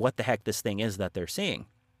wondering what the heck this thing is that they're seeing.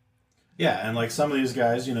 Yeah, and like some of these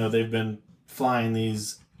guys, you know, they've been flying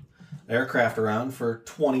these aircraft around for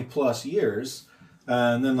 20 plus years,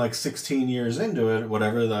 and then like 16 years into it,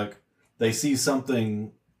 whatever, like they see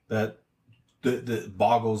something that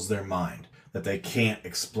boggles their mind, that they can't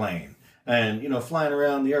explain. And, you know, flying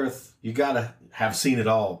around the Earth, you gotta have seen it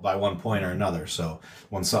all by one point or another. So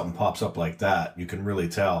when something pops up like that, you can really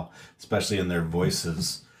tell, especially in their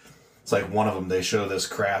voices. It's like one of them, they show this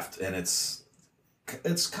craft, and it's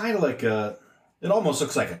kind of like it almost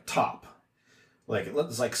looks like a top. Like,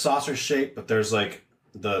 it's like saucer shaped, but there's like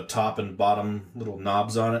the top and bottom little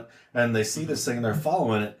knobs on it. And they see this thing and they're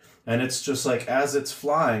following it. And it's just like, as it's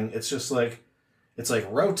flying, it's just like, it's like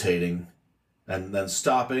rotating and then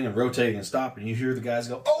stopping and rotating and stopping. You hear the guys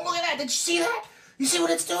go, "Oh, look at that. Did you see that? You see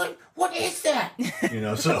what it's doing? What is that?" You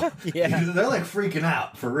know, so Yeah. They're like freaking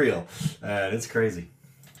out for real. And it's crazy.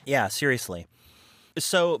 Yeah, seriously.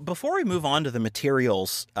 So before we move on to the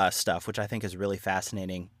materials stuff, which I think is really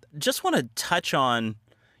fascinating, just want to touch on,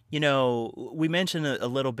 you know, we mentioned a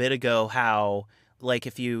little bit ago how, like,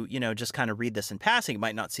 if you know, just kind of read this in passing, it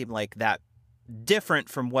might not seem like that different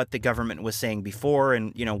from what the government was saying before,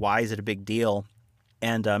 and, you know, why is it a big deal?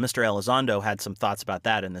 And Mr. Elizondo had some thoughts about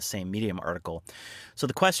that in the same Medium article. So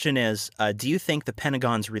the question is, do you think the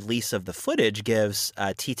Pentagon's release of the footage gives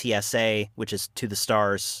TTSA, which is To the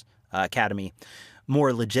Stars Academy,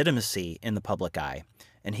 more legitimacy in the public eye?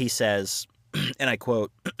 And he says, and I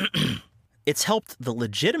quote, "It's helped the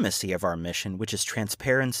legitimacy of our mission, which is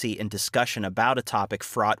transparency and discussion about a topic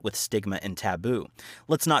fraught with stigma and taboo.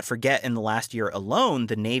 Let's not forget, in the last year alone,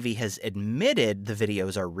 the Navy has admitted the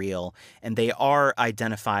videos are real, and they are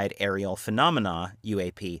identified aerial phenomena,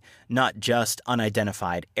 UAP, not just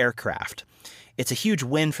unidentified aircraft. It's a huge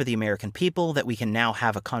win for the American people that we can now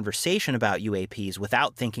have a conversation about UAPs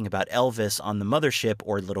without thinking about Elvis on the mothership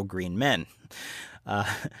or Little Green Men.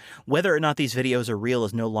 Whether or not these videos are real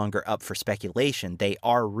is no longer up for speculation. They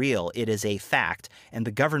are real. It is a fact, and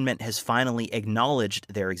the government has finally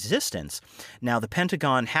acknowledged their existence. Now, the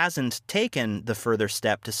Pentagon hasn't taken the further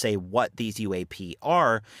step to say what these UAP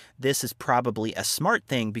are. This is probably a smart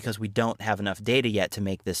thing because we don't have enough data yet to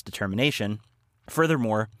make this determination.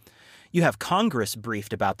 Furthermore, you have Congress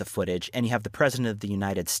briefed about the footage, and you have the President of the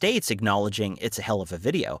United States acknowledging it's a hell of a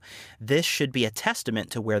video. This should be a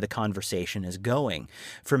testament to where the conversation is going.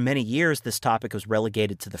 For many years, this topic was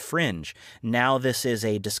relegated to the fringe. Now this is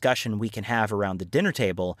a discussion we can have around the dinner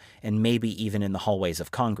table and maybe even in the hallways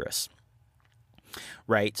of Congress."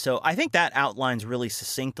 Right? So I think that outlines really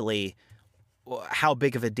succinctly how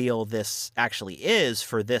big of a deal this actually is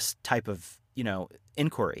for this type of, you know,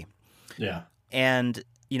 inquiry. Yeah. And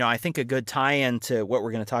you know, I think a good tie-in to what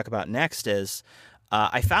we're going to talk about next is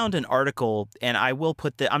I found an article, and I will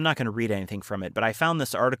put I'm not going to read anything from it, but I found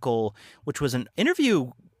this article, which was an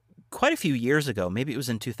interview quite a few years ago. Maybe it was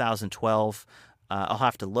in 2012. I'll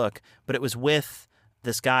have to look. But it was with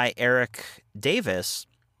this guy, Eric Davis,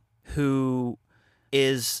 who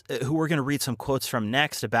we're going to read some quotes from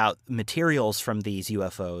next about materials from these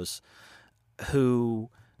UFOs, who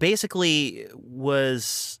basically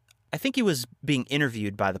I think he was being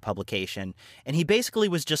interviewed by the publication, and he basically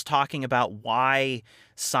was just talking about why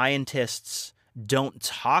scientists don't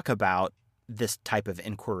talk about this type of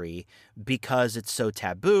inquiry because it's so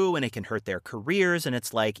taboo and it can hurt their careers. And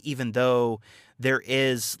it's like, even though there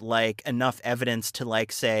is like enough evidence to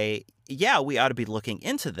like say, yeah, we ought to be looking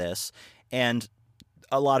into this, and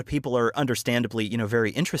a lot of people are understandably, you know,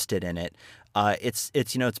 very interested in it. It's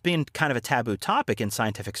you know, it's been kind of a taboo topic in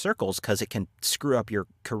scientific circles because it can screw up your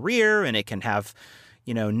career and it can have,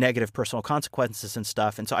 negative personal consequences and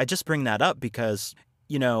stuff. And so I just bring that up because,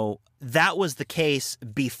 that was the case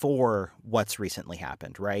before what's recently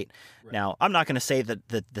happened, right? Now, I'm not going to say that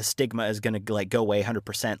the stigma is going to go away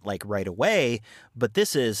 100% right away, but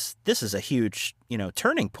this is a huge,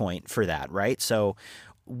 turning point for that, right? So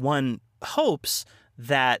one hopes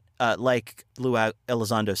that, like Lou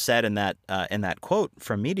Elizondo said in that quote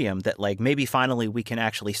from Medium, that maybe finally we can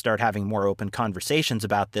actually start having more open conversations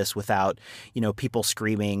about this without, people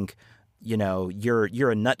screaming, you're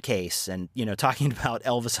a nutcase and, talking about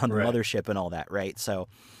Elvis on the mothership and all that. Right. So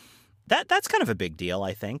that's kind of a big deal,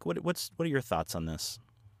 I think. What are your thoughts on this?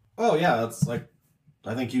 Oh, yeah. It's I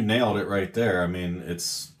think you nailed it right there. I mean,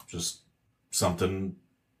 it's just something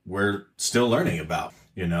we're still learning about,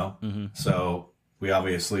 Mm-hmm. So we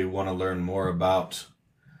obviously want to learn more about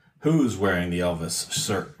who's wearing the Elvis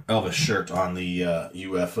shirt on the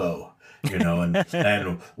UFO.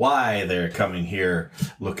 And why they're coming here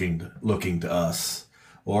looking to us,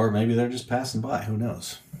 or maybe they're just passing by. Who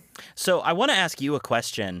knows? So I want to ask you a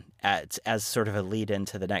question as sort of a lead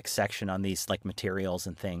into the next section on these materials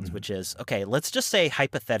and things, which is, okay, let's just say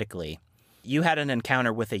hypothetically, you had an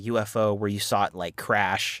encounter with a UFO where you saw it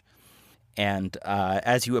crash, and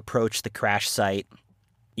as you approach the crash site,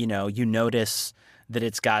 you notice that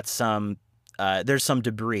it's got there's some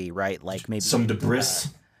debris, right? Maybe some debris.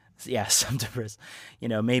 Some debris.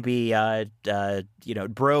 Maybe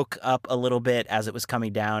it broke up a little bit as it was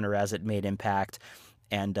coming down or as it made impact.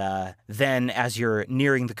 And then as you're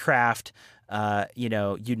nearing the craft, you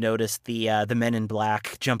notice the men in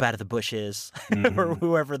black jump out of the bushes, or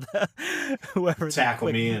whoever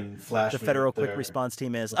tackle me and flash the federal quick response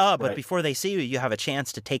team is. But before they see you, you have a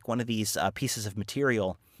chance to take one of these pieces of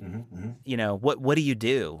material. What do you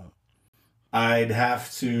do? I'd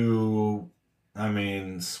have to,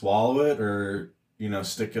 swallow it or,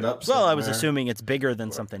 stick it up somewhere. Well, I was assuming it's bigger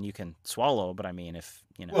than something you can swallow, but if,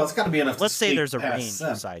 Well, it's got to be enough. Let's say there's a range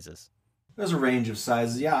of sizes. There's a range of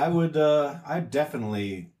sizes. Yeah, I'd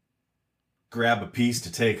definitely grab a piece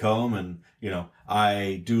to take home. And,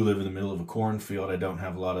 I do live in the middle of a cornfield. I don't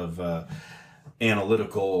have a lot of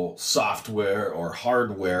analytical software or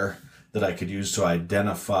hardware that I could use to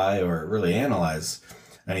identify or really analyze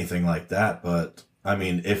anything like that. But,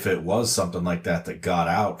 if it was something like that got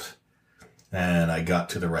out and I got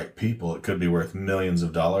to the right people, it could be worth millions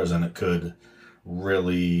of dollars, and it could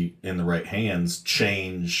really, in the right hands,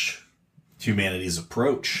 change humanity's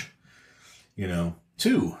approach,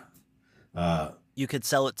 to you could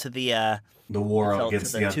sell it to the war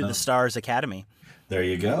against to the Stars Academy. There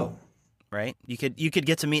you go. Right? You could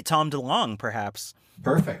get to meet Tom DeLonge, perhaps.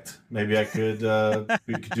 Perfect. Maybe I could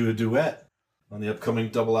we could do a duet on the upcoming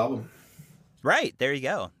double album. Right. There you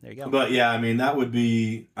go. But yeah, that would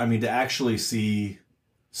be, to actually see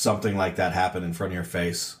something like that happen in front of your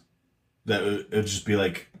face, that it'd just be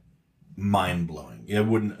mind blowing.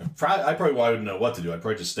 I probably wouldn't know what to do. I'd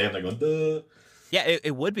probably just stand there going, duh. Yeah,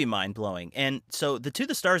 it would be mind blowing. And so the To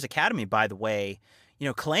the Stars Academy, by the way,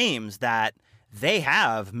 claims that they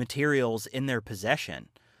have materials in their possession.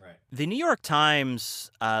 Right. The New York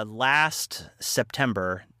Times last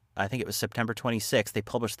September, I think it was September 26th, they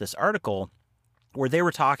published this article where they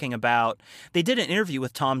were talking about, they did an interview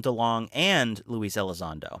with Tom DeLonge and Luis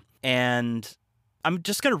Elizondo. And I'm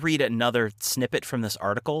just going to read another snippet from this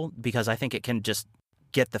article because I think it can just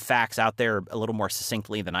get the facts out there a little more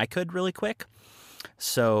succinctly than I could really quick.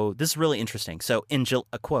 So this is really interesting. So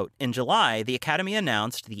a quote, "In July, the Academy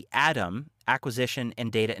announced the ADAM, Acquisition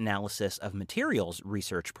and Data Analysis of Materials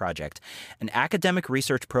Research Project, an academic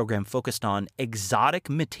research program focused on exotic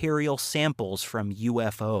material samples from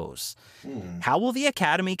UFOs. How will the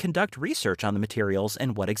Academy conduct research on the materials,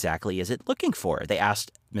 and what exactly is it looking for?" They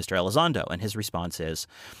asked Mr. Elizondo, and his response is,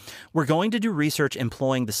 "We're going to do research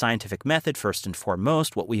employing the scientific method first and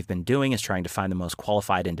foremost. What we've been doing is trying to find the most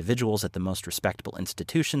qualified individuals at the most respectable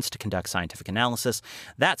institutions to conduct scientific analysis.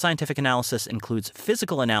 That scientific analysis includes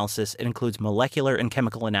physical analysis, it includes molecular and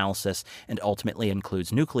chemical analysis, and ultimately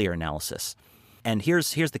includes nuclear analysis." And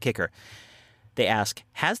here's the kicker. They ask,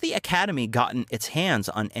 "Has the Academy gotten its hands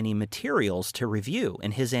on any materials to review?"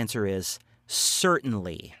 And his answer is,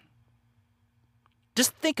 "Certainly."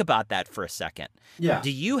 Just think about that for a second. Yeah. Do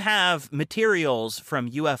you have materials from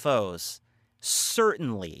UFOs?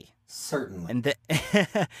 Certainly. Certainly.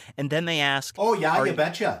 And then they ask... Oh, yeah, you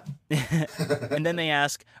betcha. And then they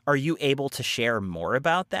ask, "Are you able to share more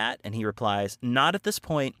about that?" And he replies, "Not at this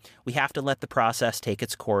point. We have to let the process take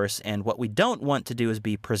its course, and what we don't want to do is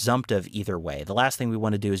be presumptive either way. The last thing we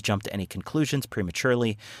want to do is jump to any conclusions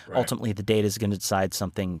prematurely. Right. Ultimately, the data is going to decide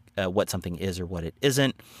what something is or what it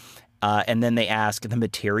isn't." And then they ask, the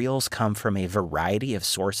materials come from a variety of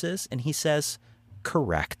sources? And he says,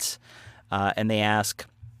 correct. And they ask,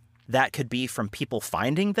 that could be from people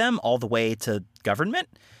finding them all the way to government?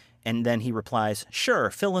 And then he replies, sure,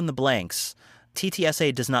 fill in the blanks.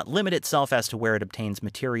 TTSA does not limit itself as to where it obtains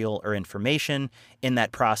material or information. In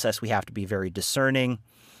that process, we have to be very discerning.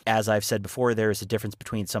 As I've said before, there is a difference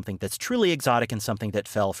between something that's truly exotic and something that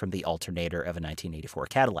fell from the alternator of a 1984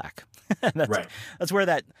 Cadillac. Right. That's where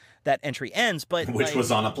that entry ends. But which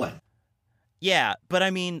was on a plane. Yeah, but I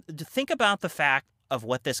mean, think about the fact of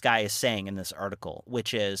what this guy is saying in this article,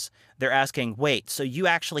 which is they're asking, wait, so you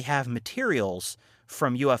actually have materials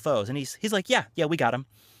from UFOs? And he's like, yeah, we got them.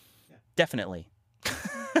 Yeah. Definitely.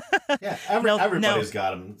 Yeah, everybody's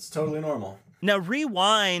got them. It's totally normal. Now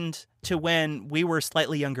rewind to when we were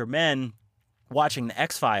slightly younger men watching the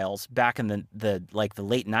X-Files back in the late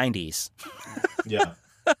 90s. Yeah.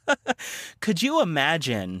 Could you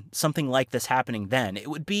imagine something like this happening then? It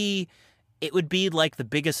would be like the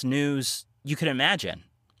biggest news you could imagine.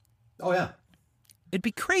 Oh yeah. It'd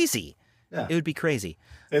be crazy. Yeah. It would be crazy.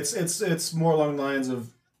 It's more along the lines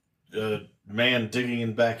of man digging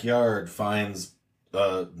in backyard finds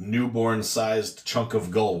a newborn-sized chunk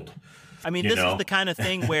of gold. I mean, this is the kind of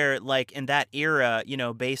thing where, like, in that era,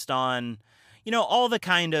 based on, all the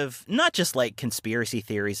kind of, not just like conspiracy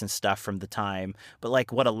theories and stuff from the time, but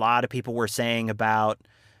like what a lot of people were saying about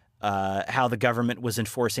how the government was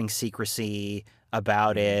enforcing secrecy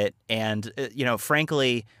about it. And,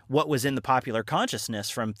 frankly, what was in the popular consciousness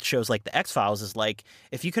from shows like The X-Files is like,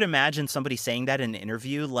 if you could imagine somebody saying that in an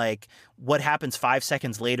interview, like what happens 5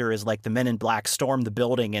 seconds later is like the Men in Black storm the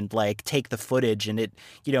building and like take the footage and it,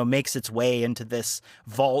 makes its way into this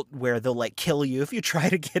vault where they'll like kill you if you try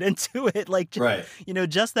to get into it. Like, right.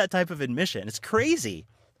 Just that type of admission. It's crazy.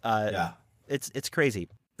 Yeah. It's crazy.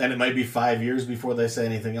 And it might be 5 years before they say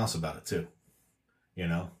anything else about it too.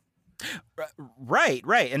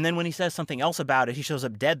 Right. And then when he says something else about it, he shows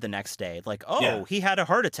up dead the next day. Like, He had a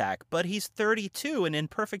heart attack, but he's 32 and in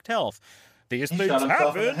perfect health. These he things shot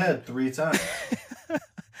himself happen. in the head 3 times.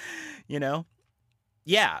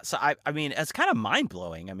 Yeah. So I mean, it's kind of mind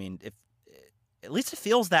blowing. I mean, if at least it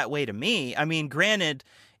feels that way to me. I mean, granted,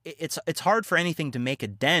 it's hard for anything to make a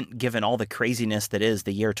dent given all the craziness that is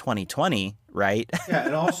the year 2020, right? Yeah,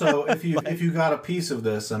 and also if you got a piece of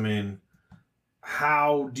this, I mean,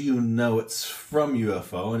 how do you know it's from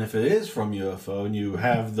UFO? And if it is from UFO and you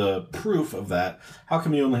have the proof of that, how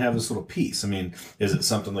come you only have this little piece? I mean, is it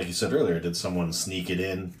something like you said earlier? Did someone sneak it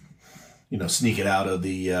in, sneak it out of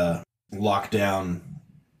the lockdown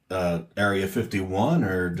Area 51,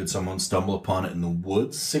 or did someone stumble upon it in the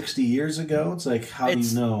woods 60 years ago? It's like, how do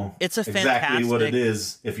you know exactly what it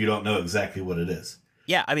is if you don't know exactly what it is?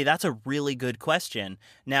 Yeah, I mean, that's a really good question.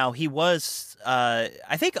 Now, he was,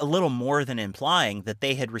 I think, a little more than implying that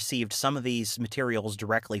they had received some of these materials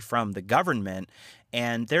directly from the government.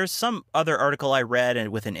 And there's some other article I read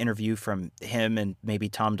and with an interview from him and maybe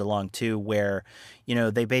Tom DeLonge too, where,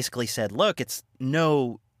 they basically said, look, it's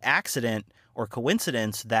no accident or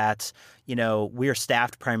coincidence that, we're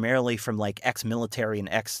staffed primarily from like ex-military and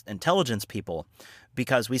ex-intelligence people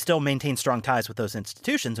because we still maintain strong ties with those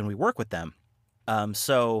institutions and we work with them.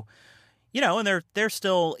 So, and they're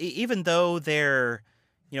still, even though they're,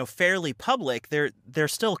 fairly public, they're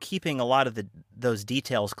still keeping a lot of those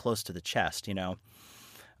details close to the chest,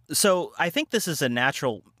 So I think this is a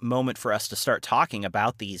natural moment for us to start talking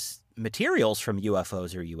about these materials from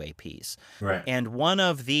UFOs or UAPs. Right. And one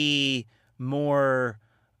of the more,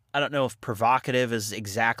 I don't know if provocative is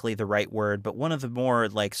exactly the right word, but one of the more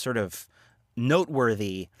like sort of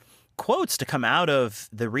noteworthy quotes to come out of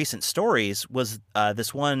the recent stories was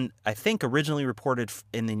this one, I think, originally reported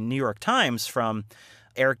in the New York Times from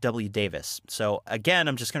Eric W. Davis. So again,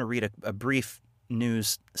 I'm just going to read a brief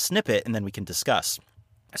news snippet and then we can discuss.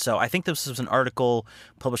 So I think this was an article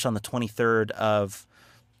published on the 23rd of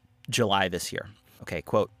July this year. Okay,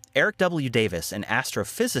 quote, Eric W. Davis, an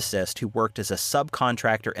astrophysicist who worked as a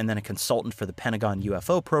subcontractor and then a consultant for the Pentagon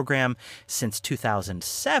UFO program since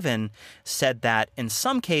 2007, said that in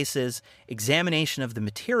some cases, examination of the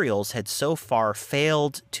materials had so far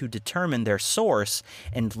failed to determine their source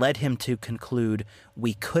and led him to conclude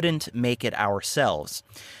we couldn't make it ourselves.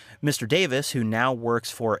 Mr. Davis, who now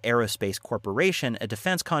works for Aerospace Corporation, a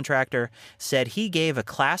defense contractor, said he gave a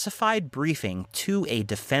classified briefing to a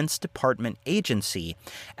Defense Department agency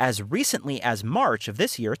as recently as March of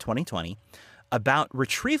this year, 2020, about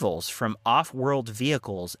retrievals from off-world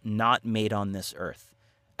vehicles not made on this Earth.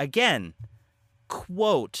 Again,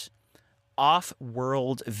 quote,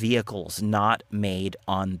 off-world vehicles not made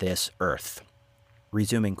on this Earth.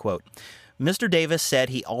 Resuming quote, Mr. Davis said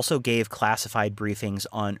he also gave classified briefings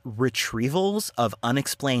on retrievals of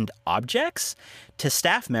unexplained objects to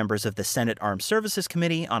staff members of the Senate Armed Services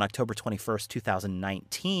Committee on October 21st,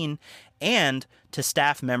 2019, and to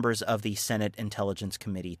staff members of the Senate Intelligence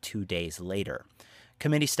Committee 2 days later.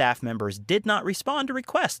 Committee staff members did not respond to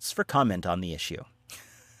requests for comment on the issue.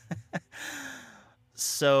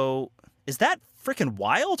 So, is that freaking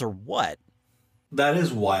wild or what? That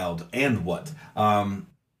is wild. And what?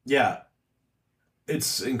 Yeah.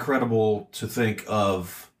 It's incredible to think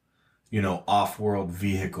of, off-world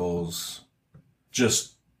vehicles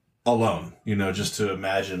just alone, just to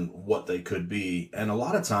imagine what they could be. And a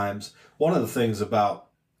lot of times, one of the things about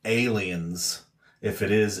aliens, if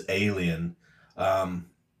it is alien,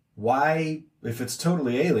 why, if it's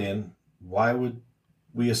totally alien, why would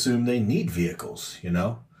we assume they need vehicles,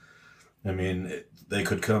 I mean, they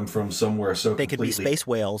could come from somewhere so They could be space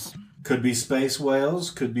whales. Could be space whales,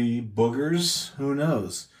 could be boogers, who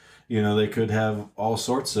knows? They could have all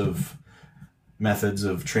sorts of methods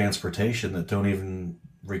of transportation that don't even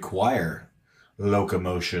require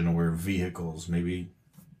locomotion or vehicles. Maybe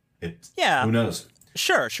who knows?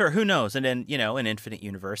 Sure, who knows? And in, an infinite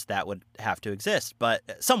universe that would have to exist, but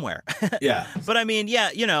somewhere. Yeah. But I mean, yeah,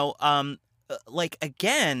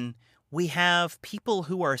 again, we have people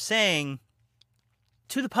who are saying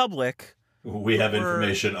to the public, we have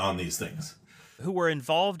information on these things, who were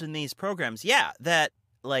involved in these programs. Yeah, that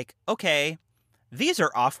okay, these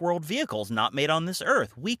are off-world vehicles not made on this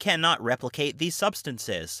Earth. We cannot replicate these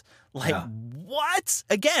substances. What?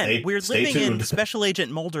 Again, we're living in Special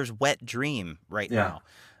Agent Mulder's wet dream right now.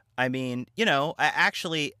 I mean,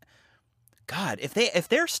 actually, God, if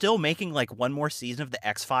they're still making one more season of the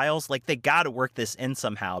X-Files, they got to work this in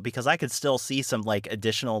somehow, because I could still see some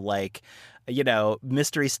additional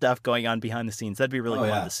mystery stuff going on behind the scenes. That'd be really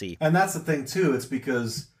fun to see. And that's the thing too. It's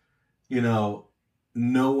because,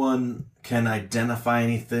 no one can identify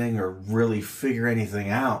anything or really figure anything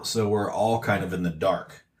out. So we're all kind of in the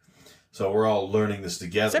dark. So we're all learning this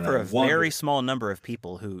together. Except for a very small number of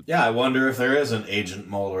people who... Yeah, I wonder if there is an Agent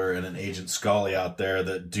Mueller and an Agent Scully out there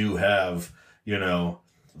that do have,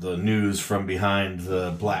 the news from behind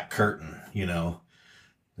the black curtain,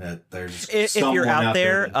 that there's if you're out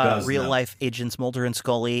there real life agents Mulder and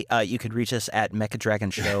Scully, you could reach us at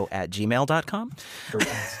mechadragonshow@gmail.com.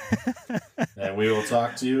 And we will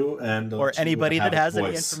talk to you or anybody that has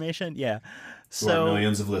any information. Yeah. So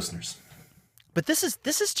millions of listeners. But this is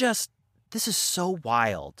so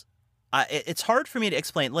wild. It's hard for me to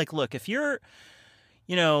explain. Look, if you're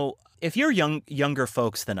younger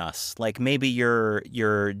folks than us, maybe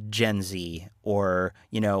you're Gen Z or,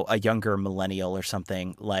 a younger millennial or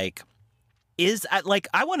something, I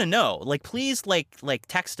want to know, please,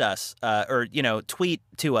 text us, or, tweet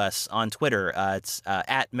to us on Twitter. It's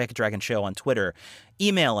at Mechadragon Show on Twitter.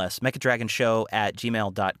 Email us,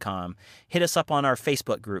 mechadragonshow@gmail.com. Hit us up on our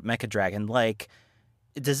Facebook group, Mechadragon.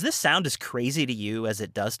 Does this sound as crazy to you as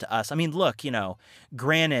it does to us? I mean, look,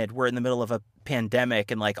 granted, we're in the middle of a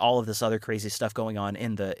pandemic and all of this other crazy stuff going on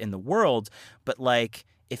in the world, but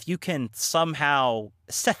if you can somehow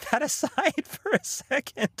set that aside for a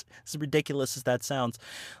second, as ridiculous as that sounds,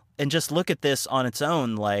 and just look at this on its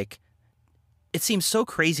own, it seems so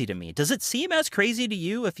crazy to me. Does it seem as crazy to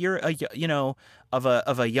you if you're of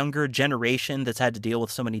a younger generation that's had to deal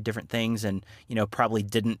with so many different things and probably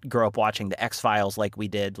didn't grow up watching the X-Files like we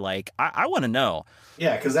did? I want to know.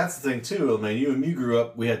 Yeah, because that's the thing too. I mean, you and me grew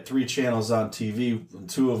up. We had 3 channels on TV, and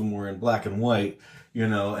 2 of them were in black and white.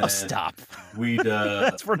 And stop. We'd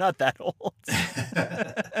we're not that old.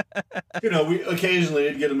 We occasionally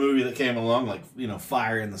would get a movie that came along,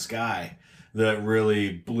 Fire in the Sky, that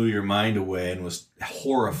really blew your mind away and was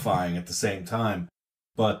horrifying at the same time.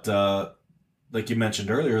 But like you mentioned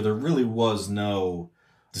earlier, there really was no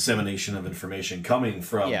dissemination of information coming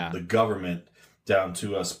from the government down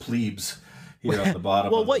to us plebes here on the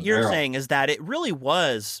bottom. Well, what you're saying is that it really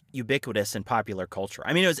was ubiquitous in popular culture.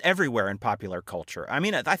 I mean, it was everywhere in popular culture. I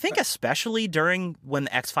mean, I think especially during when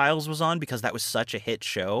the X-Files was on, because that was such a hit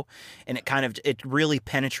show, and it really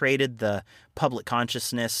penetrated the public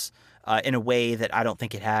consciousness in a way that I don't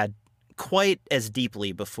think it had quite as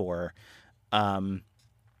deeply before. And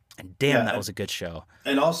damn, that was a good show.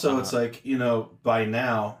 And also, it's by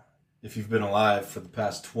now, if you've been alive for the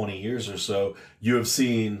past 20 years or so, you have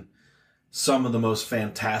seen some of the most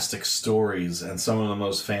fantastic stories and some of the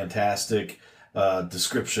most fantastic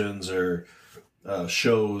descriptions or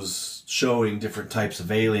shows showing different types of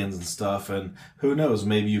aliens and stuff. And who knows,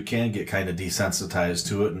 maybe you can get kind of desensitized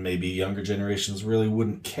to it, and maybe younger generations really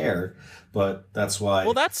wouldn't care. But that's why.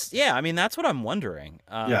 Well, that's what I'm wondering.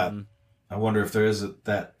 I wonder if there is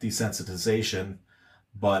that desensitization.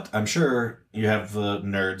 But I'm sure you have the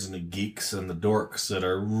nerds and the geeks and the dorks that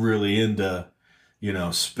are really into,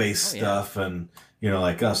 space stuff. And,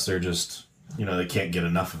 like us, they're just, they can't get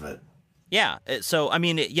enough of it. Yeah. So, I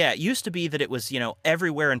mean, it used to be that it was,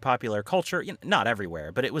 everywhere in popular culture. Not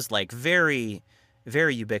everywhere, but it was like very,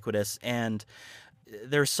 very ubiquitous. And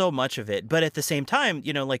there's so much of it. But at the same time,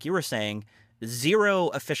 like you were saying, zero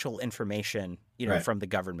official information, Right. from the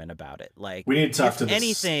government about it. Like, we need to talk if to this.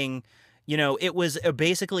 anything, it was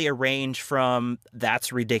basically a range from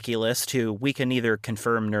that's ridiculous to we can neither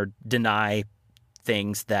confirm nor deny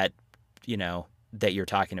things that, that you're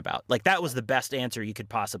talking about. Like, that was the best answer you could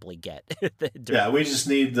possibly get. Yeah, we just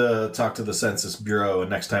need to talk to the Census Bureau, and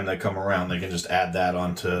next time they come around, they can just add that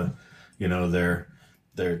onto,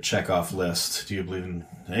 their checkoff list. Do you believe in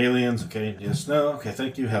aliens? Okay, yes, no. Okay,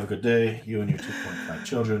 thank you. Have a good day. You and your 2.5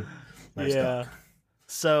 children. Nice talk.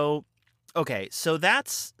 So, okay, so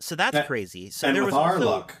that's crazy. So and there with was our also,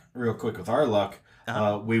 luck, real quick, with our luck,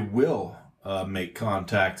 we will make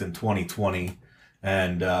contact in 2020,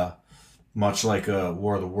 and much like a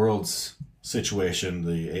War of the Worlds situation,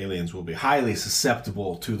 the aliens will be highly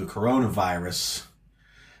susceptible to the coronavirus,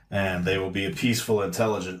 and they will be a peaceful,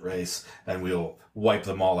 intelligent race, and we'll wipe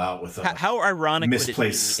them all out with how ironic would it be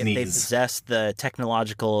misplaced if they sneeze. possess the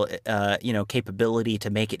technological, capability to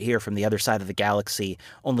make it here from the other side of the galaxy,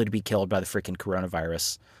 only to be killed by the freaking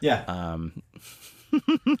coronavirus. Yeah.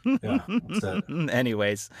 Yeah. What's that?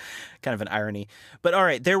 Anyways, kind of an irony. But all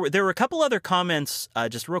right, there were a couple other comments,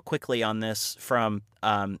 just real quickly on this from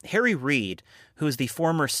Harry Reid, who is the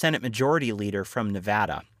former Senate Majority Leader from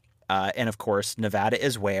Nevada, and of course, Nevada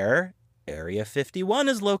is where Area 51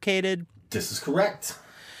 is located. This is correct.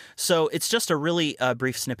 So it's just a really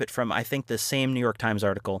brief snippet from, I think, the same New York Times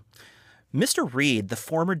article. Mr. Reid, the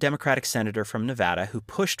former Democratic senator from Nevada who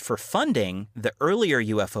pushed for funding the earlier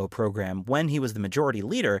UFO program when he was the majority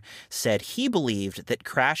leader, said he believed that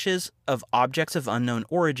crashes of objects of unknown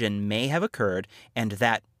origin may have occurred and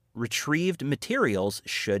that retrieved materials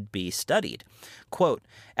should be studied. Quote,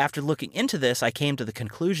 after looking into this, I came to the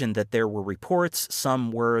conclusion that there were reports,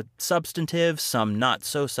 some were substantive, some not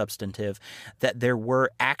so substantive, that there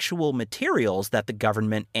were actual materials that the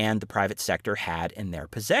government and the private sector had in their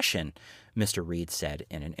possession, Mr. Reid said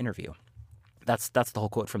in an interview. That's the whole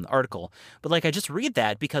quote from the article. But I just read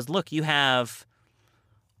that because, look, you have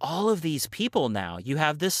all of these people now. You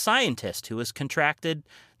have this scientist who was contracted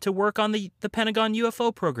to work on the Pentagon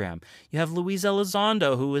UFO program. You have Luis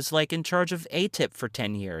Elizondo, who was in charge of ATIP for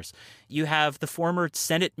 10 years. You have the former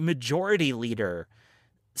Senate Majority Leader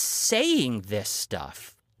saying this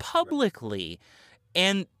stuff publicly.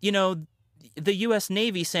 And, the U.S.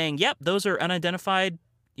 Navy saying, yep, those are unidentified,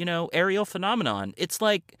 aerial phenomenon. It's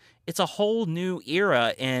it's a whole new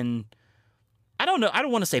era in, I don't know, I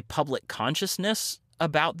don't want to say public consciousness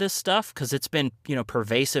about this stuff because it's been,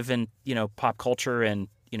 pervasive in, pop culture and,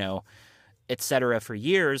 et cetera for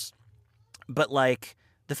years. But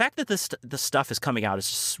the fact that this stuff is coming out is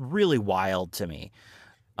just really wild to me.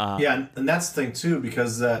 Yeah, and that's the thing too,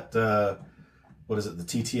 because that what is it, the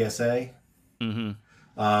TTSA?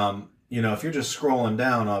 Mm-hmm. If you're just scrolling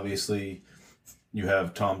down, obviously you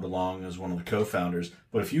have Tom DeLonge as one of the co-founders,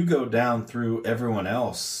 but if you go down through everyone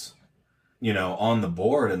else, on the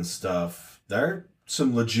board and stuff, they're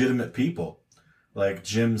some legitimate people, like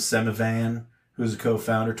Jim Semivan, who's a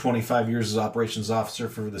co-founder, 25 years as operations officer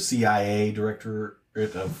for the CIA,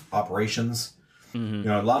 Directorate of Operations. Mm-hmm.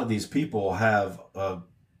 A lot of these people have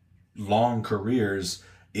long careers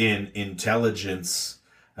in intelligence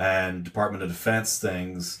and Department of Defense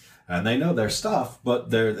things, and they know their stuff, but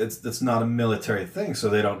it's not a military thing, so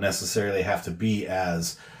they don't necessarily have to be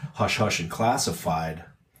as hush-hush and classified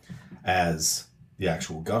as the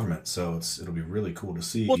actual government. So it'll be really cool to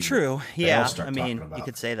see. Well, true. Yeah. I mean, you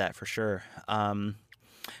could say that for sure.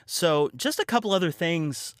 So just a couple other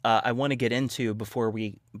things I want to get into before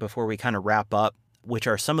we kind of wrap up, which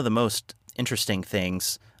are some of the most interesting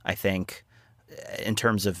things, I think, in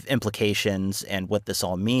terms of implications and what this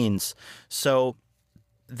all means. So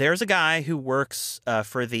there's a guy who works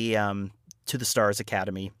for the To the Stars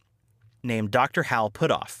Academy named Dr. Hal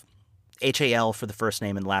Puthoff. Hal for the first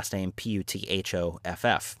name and last name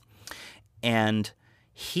Puthoff. And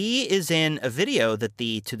he is in a video that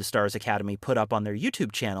the To the Stars Academy put up on their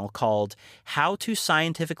YouTube channel called How to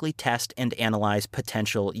Scientifically Test and Analyze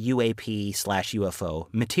Potential UAP/UFO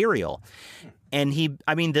Material. And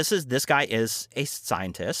this guy is a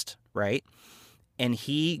scientist, right? And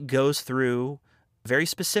he goes through very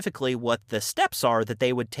specifically what the steps are that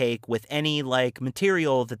they would take with any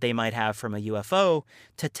material that they might have from a UFO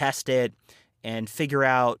to test it and figure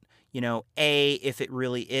out, if it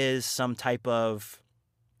really is some type of,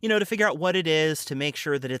 to figure out what it is, to make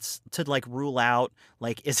sure that it's to like rule out,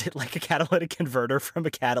 like, is it like a catalytic converter from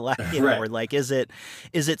a Cadillac, Right. or like, is it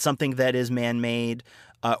something that is man-made,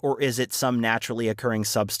 or is it some naturally occurring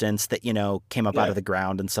substance that, came up out of the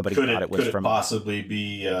ground and somebody thought it was could from. It possibly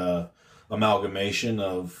be amalgamation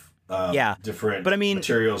of different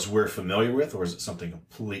materials we're familiar with, or is it something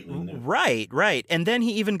completely new? Right. And then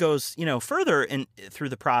he even goes, further through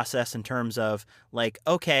the process in terms of like,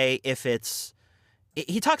 okay, if it's,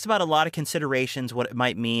 he talks about a lot of considerations, what it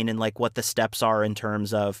might mean, and like what the steps are in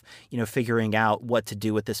terms of, figuring out what to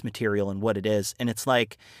do with this material and what it is. And it's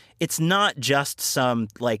like, it's not just some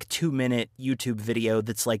like 2-minute YouTube video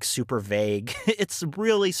that's like super vague. It's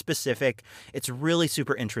really specific. It's really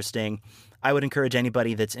super interesting. I would encourage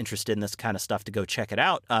anybody that's interested in this kind of stuff to go check it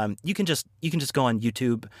out. You can just go on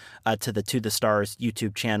YouTube to the Stars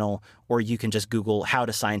YouTube channel, or you can just Google how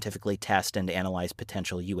to scientifically test and analyze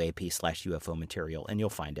potential UAP/UFO material, and you'll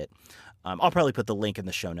find it. I'll probably put the link in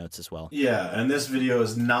the show notes as well. Yeah, and this video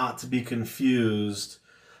is not to be confused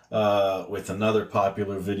with another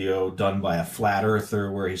popular video done by a flat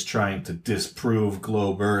earther where he's trying to disprove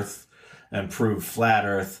globe Earth and prove flat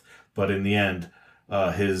Earth, but in the end,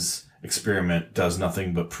 his experiment does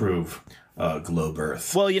nothing but prove globe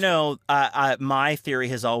Earth. Well, my theory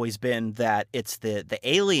has always been that it's the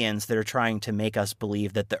aliens that are trying to make us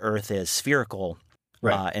believe that the Earth is spherical,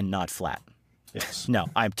 and not flat. Yes. No,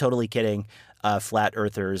 I'm totally kidding. Flat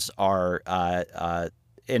earthers are,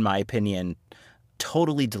 in my opinion,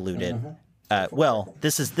 totally deluded. Well,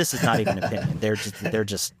 this is not even an opinion. They're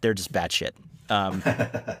just batshit.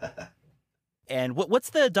 And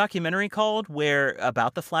what's the documentary called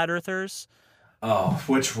about the flat earthers? Oh,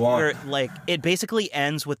 which one? Where like it basically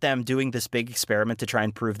ends with them doing this big experiment to try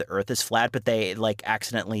and prove the Earth is flat, but they like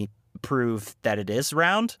accidentally prove that it is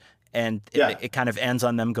round, and it kind of ends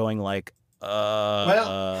on them going like,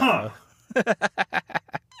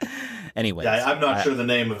 Anyways, I'm not sure the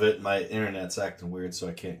name of it. My internet's acting weird, so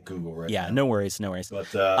I can't Google right now. Yeah, no worries.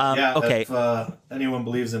 But okay. If anyone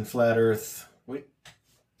believes in flat Earth, we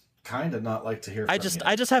kind of not like to hear. I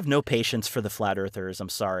just have no patience for the flat earthers. I'm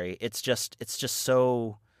sorry. It's just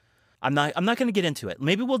so. I'm not going to get into it.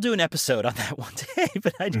 Maybe we'll do an episode on that one day,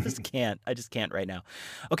 but I just can't. I just can't right now.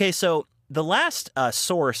 Okay, so the last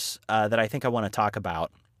source that I think I want to talk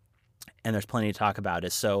about, and there's plenty to talk about,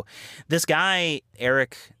 is so this guy,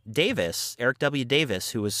 Eric W. Davis,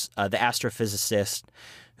 who was the astrophysicist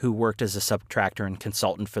who worked as a subcontractor and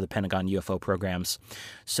consultant for the Pentagon UFO programs.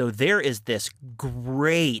 So there is this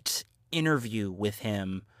great interview with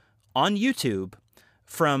him on YouTube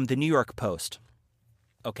from the New York Post.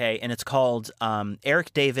 Okay, and it's called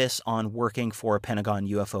Eric Davis on Working for a Pentagon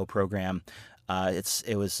UFO Program.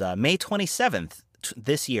 It was May 27th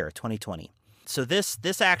this year, 2020. So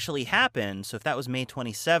this actually happened. So if that was May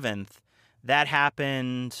 27th, that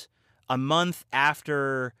happened a month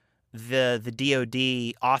after the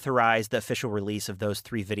DoD authorized the official release of those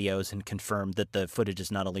 3 videos and confirmed that the footage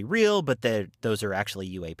is not only real, but that those are actually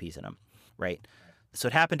UAPs in them, right? So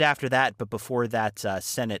it happened after that, but before that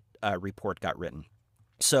Senate report got written.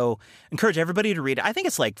 So encourage everybody to read it. I think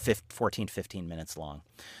it's like 14, 15 minutes long.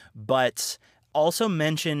 But also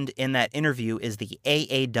mentioned in that interview is the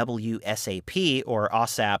AAWSAP, or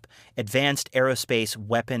OSAP, Advanced Aerospace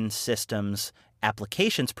Weapon Systems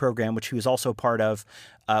Applications Program, which he was also part of,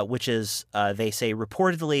 which is, they say,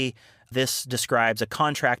 reportedly, this describes a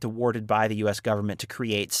contract awarded by the U.S. government to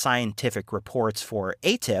create scientific reports for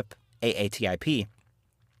AATIP.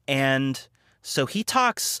 And so he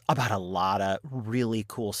talks about a lot of really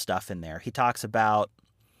cool stuff in there. He talks about,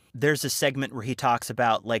 there's a segment where he talks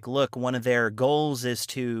about, like, look, one of their goals is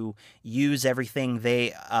to use everything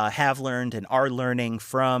they have learned and are learning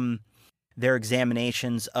from their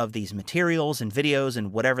examinations of these materials and videos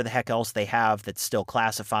and whatever the heck else they have that's still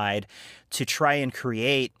classified to try and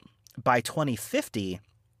create, by 2050,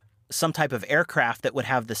 some type of aircraft that would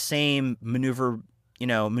have the same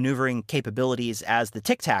maneuvering capabilities as the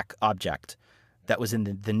Tic Tac object that was in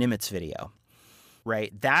the Nimitz video,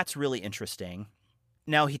 right? That's really interesting.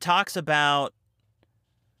 Now, he talks about,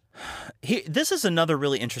 this is another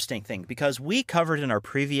really interesting thing, because we covered in our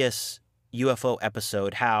previous UFO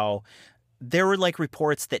episode how there were like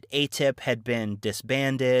reports that ATIP had been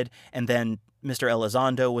disbanded, and then Mr.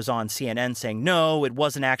 Elizondo was on CNN saying, no, it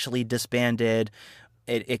wasn't actually disbanded.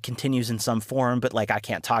 It continues in some form, but like I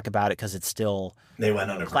can't talk about it because it's still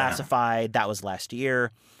classified. That was last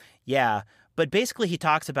year. Yeah. But basically he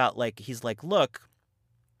talks about, like, he's like, look,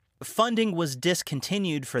 funding was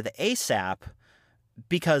discontinued for the ASAP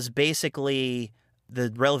because basically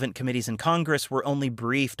the relevant committees in Congress were only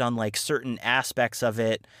briefed on like certain aspects of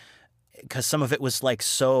it because some of it was like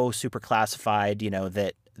so super classified,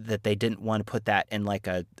 that they didn't want to put that in like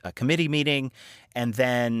a committee meeting. And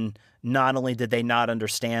then not only did they not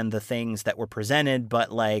understand the things that were presented,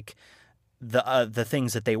 but like the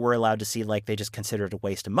things that they were allowed to see, like they just considered a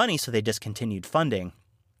waste of money. So they discontinued funding.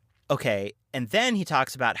 Okay. And then he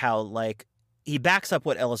talks about how like he backs up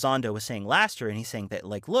what Elizondo was saying last year. And he's saying that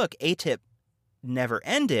like, look, ATIP never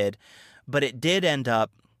ended, but it did end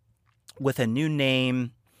up with a new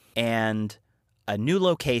name and a new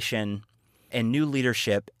location and new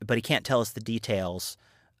leadership, but he can't tell us the details.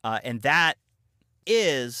 And that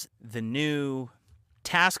is the new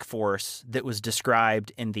task force that was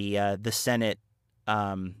described in the Senate,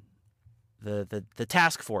 the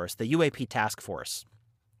task force, the UAP task force,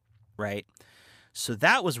 right? So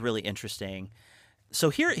that was really interesting. So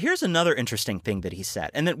here's another interesting thing that he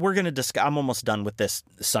said, and then we're going to discuss. I'm almost done with this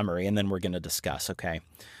summary, and then we're going to discuss. Okay.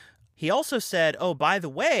 He also said, "Oh, by the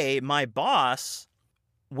way, my boss,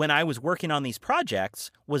 when I was working on these projects,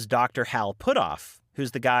 was Dr. Hal Puthoff,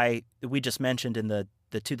 who's the guy that we just mentioned in the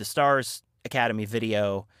To the Stars Academy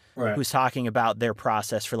video, Right. who's talking about their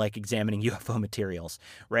process for like examining UFO materials,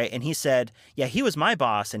 right?" And he said, "Yeah, he was my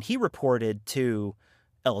boss, and he reported to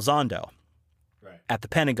Elizondo at the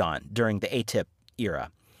Pentagon during the ATIP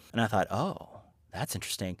era." And I thought, oh, that's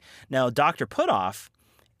interesting. Now, Dr. Puthoff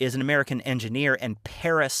is an American engineer and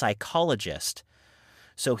parapsychologist.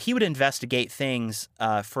 So he would investigate things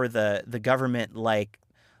for the government, like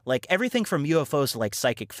everything from UFOs to like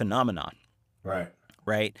psychic phenomenon. Right.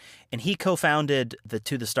 Right. And he co-founded the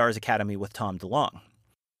To the Stars Academy with Tom DeLonge.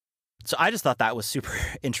 So I just thought that was super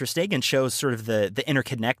interesting and shows sort of the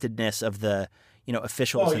interconnectedness of the,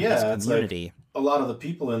 officials in this community. Like a lot of the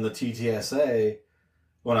people in the TTSA,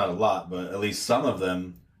 well, not a lot, but at least some of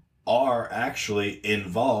them are actually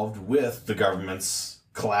involved with the government's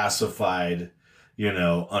classified,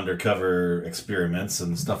 undercover experiments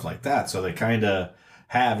and stuff like that. So they kind of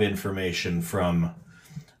have information from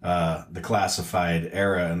the classified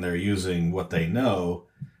era, and they're using what they know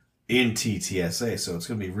in TTSA. So it's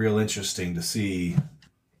going to be real interesting to see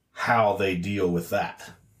how they deal with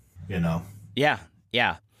that, Yeah,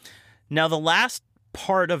 yeah. Now, the last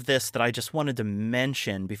part of this that I just wanted to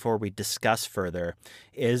mention before we discuss further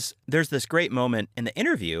is there's this great moment in the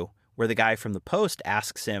interview where the guy from the Post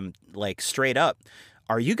asks him, like, straight up,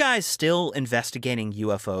 "Are you guys still investigating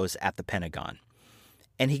UFOs at the Pentagon?"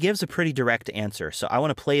 And he gives a pretty direct answer. So I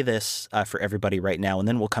want to play this for everybody right now, and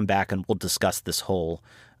then we'll come back and we'll discuss this whole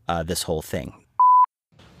thing.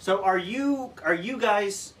 So are you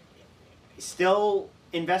guys still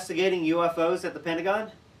investigating UFOs at the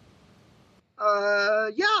Pentagon?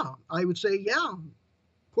 Yeah, I would say, yeah,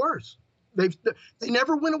 of course. They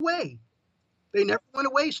never went away. They never went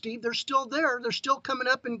away, Steve. They're still there. They're still coming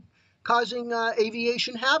up and causing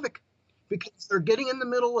aviation havoc because they're getting in the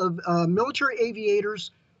middle of military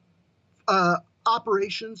aviators'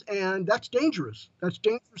 operations, and that's dangerous. That's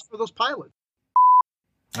dangerous for those pilots.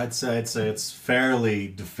 I'd say it's fairly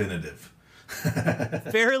definitive.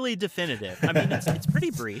 Fairly definitive. I mean, it's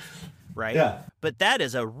pretty brief, right? Yeah. But that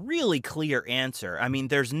is a really clear answer. I mean,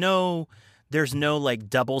 there's no like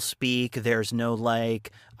double speak. There's no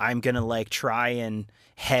like I'm gonna like try and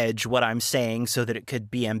hedge what I'm saying so that it could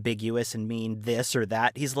be ambiguous and mean this or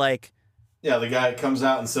that. He's like, yeah, the guy comes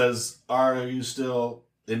out and says, "Are you still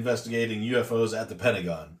investigating UFOs at the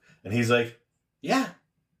Pentagon?" And he's like, "Yeah,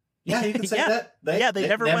 you can say that. They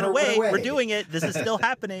never went away. We're doing it. This is still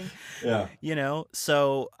happening." Yeah.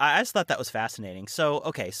 So I just thought that was fascinating. So,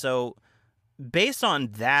 okay, so based on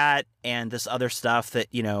that and this other stuff that,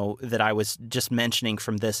 that I was just mentioning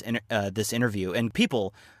from this interview, and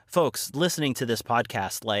folks listening to this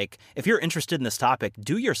podcast, like, if you're interested in this topic,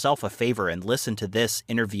 do yourself a favor and listen to this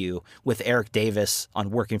interview with Eric Davis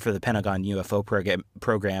on working for the Pentagon UFO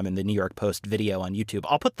program in the New York Post video on YouTube.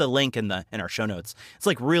 I'll put the link in our show notes. It's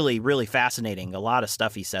like really, really fascinating. A lot of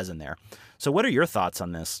stuff he says in there. So what are your thoughts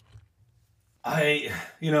on this?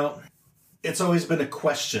 It's always been a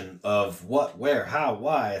question of what, where, how,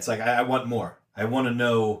 why. It's like, I want more. I want to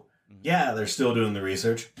know, yeah, they're still doing the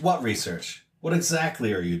research. What research? What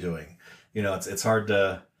exactly are you doing? It's hard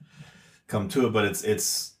to come to it, but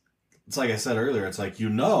it's like I said earlier, it's like,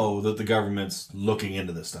 that the government's looking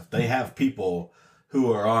into this stuff. They have people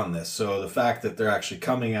who are on this. So the fact that they're actually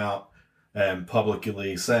coming out and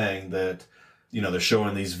publicly saying that, they're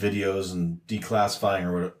showing these videos and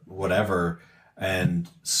declassifying or whatever, and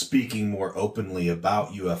speaking more openly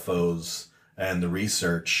about UFOs and the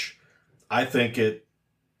research, I think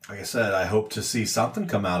like I said, I hope to see something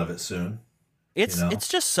come out of it soon. It's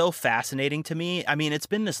just so fascinating to me. I mean, it's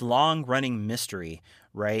been this long running mystery,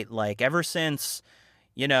 right? Like ever since,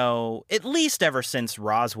 at least ever since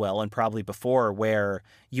Roswell and probably before, where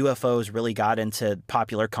UFOs really got into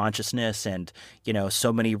popular consciousness and,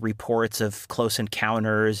 so many reports of close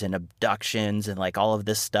encounters and abductions and like all of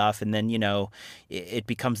this stuff. And then, it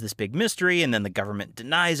becomes this big mystery, and then the government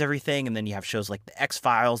denies everything. And then you have shows like the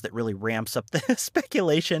X-Files that really ramps up the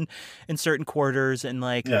speculation in certain quarters. And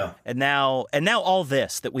like, and now all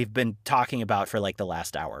this that we've been talking about for like the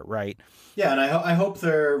last hour, right? Yeah, and I hope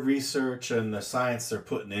their research and the science they're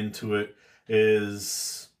putting into it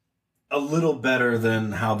is a little better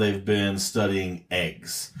than how they've been studying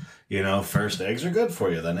eggs. First eggs are good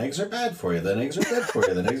for you, then eggs are bad for you, then eggs are good for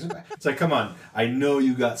you, then eggs are bad. It's like, come on, I know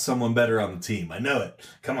you got someone better on the team. I know it.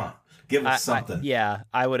 Come on, give us something.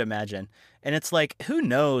 I would imagine. And it's like, who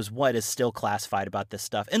knows what is still classified about this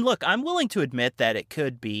stuff? And look, I'm willing to admit that it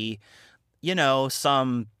could be,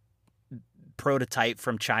 some prototype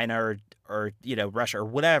from China or Russia or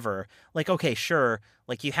whatever. Like, okay, sure.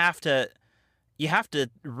 Like you have to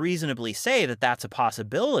reasonably say that that's a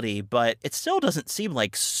possibility, but it still doesn't seem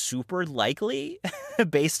like super likely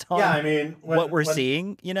based on what we're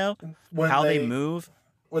seeing, how they move.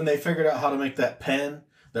 When they figured out how to make that pen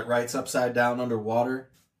that writes upside down underwater,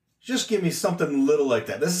 just give me something little like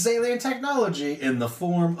that. This is alien technology in the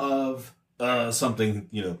form of something,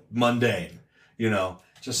 mundane,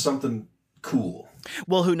 just something cool.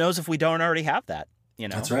 Well, who knows if we don't already have that,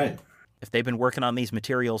 That's right. If they've been working on these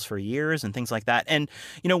materials for years and things like that. And,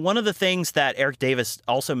 one of the things that Eric Davis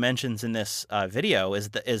also mentions in this video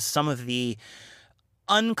is some of the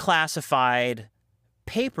unclassified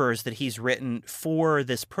papers that he's written for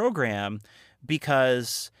this program,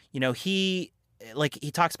 because, he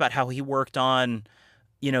talks about how he worked on,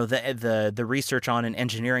 the research on and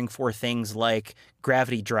engineering for things like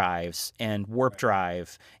gravity drives and warp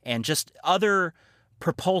drive and just other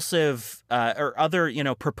propulsive or other,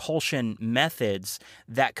 propulsion methods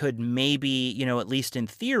that could maybe, at least in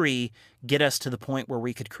theory, get us to the point where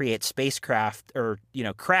we could create spacecraft or,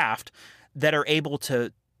 craft that are able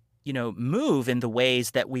to, move in the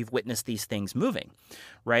ways that we've witnessed these things moving.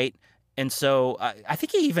 Right. And so I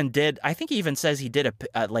think he even says he did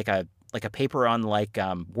a paper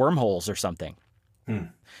on wormholes or something.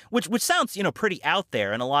 Which sounds, pretty out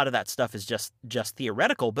there, and a lot of that stuff is just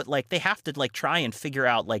theoretical, but they have to try and figure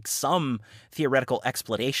out some theoretical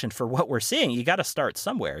explanation for what we're seeing. You got to start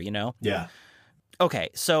somewhere, Yeah. Okay,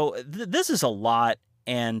 so this is a lot,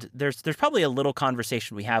 and there's probably a little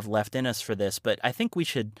conversation we have left in us for this, but I think we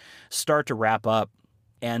should start to wrap up.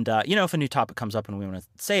 And if a new topic comes up and we want to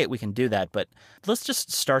say it, we can do that. But let's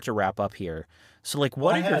just start to wrap up here. So,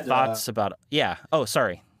 what are your thoughts about? Yeah. Oh,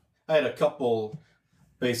 sorry. I had a couple.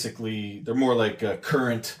 Basically, they're more like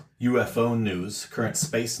current UFO news, current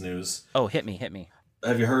space news. Oh, hit me.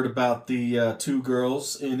 Have you heard about the two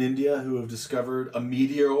girls in India who have discovered a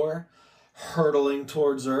meteor hurtling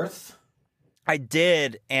towards Earth? I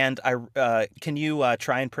did, and can you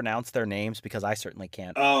try and pronounce their names, because I certainly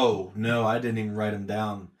can't. Oh, no, I didn't even write them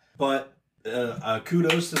down. But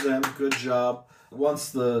kudos to them, good job.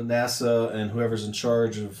 Once the NASA and whoever's in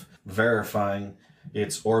charge of verifying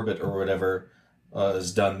its orbit or whatever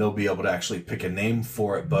is done, they'll be able to actually pick a name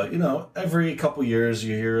for it. But, every couple years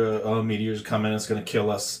you hear a meteor's coming, it's going to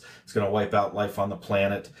kill us, it's going to wipe out life on the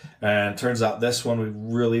planet. And it turns out this one we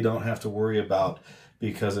really don't have to worry about,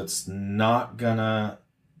 because it's not going to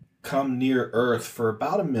come near Earth for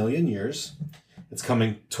about 1 million years. It's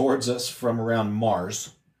coming towards us from around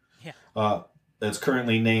Mars. Yeah. It's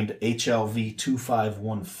currently named HLV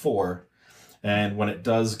 2514. And when it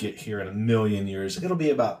does get here in 1 million years, it'll be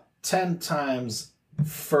about 10 times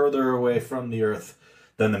further away from the Earth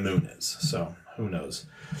than the moon is. So who knows?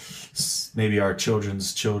 Maybe our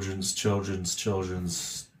children's, future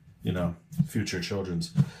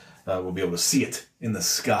children's will be able to see it in the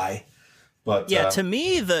sky. But yeah, to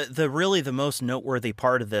me, the really the most noteworthy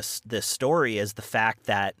part of this story is the fact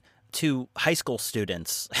that two high school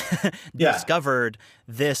students discovered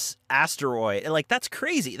this asteroid. That's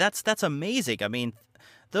crazy. That's amazing. I mean,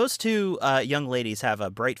 those two young ladies have a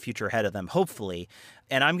bright future ahead of them, hopefully.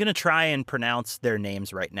 And I'm going to try and pronounce their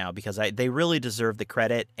names right now, because they really deserve the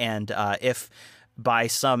credit. And if by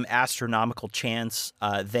some astronomical chance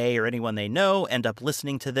they or anyone they know end up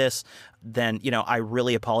listening to this, then, I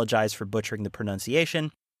really apologize for butchering the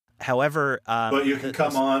pronunciation. However, but you can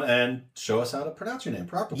come on and show us how to pronounce your name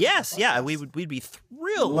properly. Yes, yeah, we'd be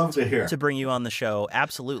thrilled Love to hear. To bring you on the show.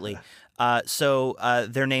 Absolutely. So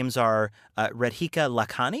their names are Radhika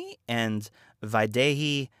Lakhani and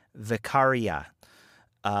Vaidehi Vikaria.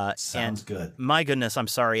 Sounds and good. my goodness, I'm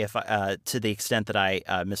sorry if to the extent that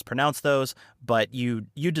I mispronounced those, but you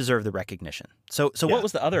deserve the recognition. So Yeah. what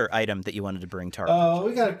was the other item that you wanted to bring to our attention?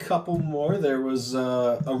 We got a couple more. There was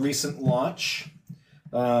a recent launch.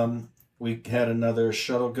 We had another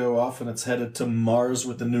shuttle go off, and it's headed to Mars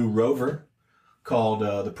with a new rover called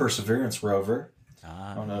the Perseverance rover.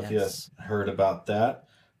 I don't know if you heard about that,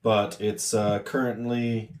 but it's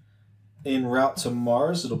currently en route to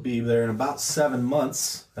Mars. It'll be there in about 7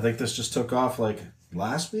 months. I think this just took off like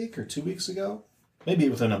last week or 2 weeks ago, maybe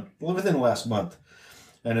within the last month,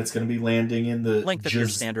 and it's going to be landing in the length of your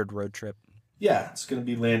standard road trip. Yeah, it's going to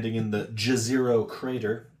be landing in the Jezero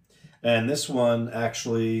crater, and this one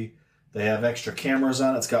actually they have extra cameras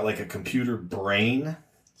on it. It's got like a computer brain.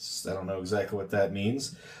 I don't know exactly what that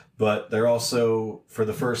means, but they're also for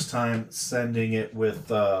the first time sending it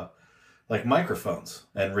with like microphones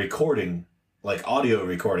and recording, like audio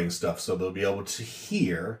recording stuff, so they'll be able to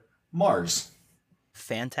hear Mars.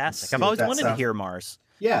 Fantastic. I've always wanted to hear Mars.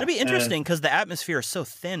 Yeah. It'd be interesting because the atmosphere is so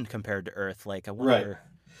thin compared to Earth. Like, I wonder... Right.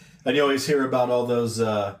 And you always hear about all those,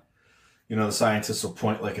 the scientists will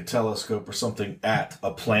point like a telescope or something at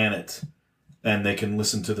a planet, and they can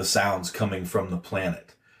listen to the sounds coming from the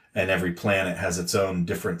planet. And every planet has its own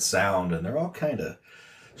different sound, and they're all kind of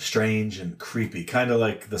strange and creepy. Kind of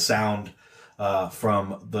like the sound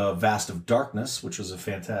from the Vast of Darkness, which was a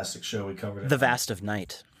fantastic show we covered. The Vast of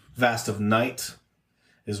Night. Vast of Night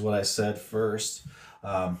is what I said first,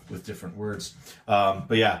 with different words.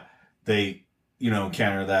 But yeah, they,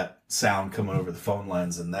 encounter that sound coming over the phone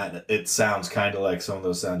lines, and that it sounds kind of like some of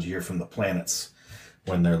those sounds you hear from the planets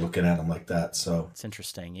when they're looking at them like that. So it's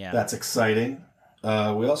interesting. Yeah. That's exciting.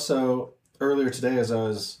 We also, earlier today, as I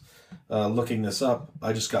was looking this up,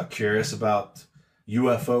 I just got curious about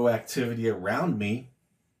UFO activity around me.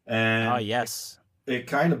 And yes. It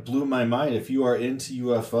kind of blew my mind. If you are into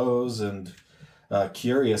UFOs and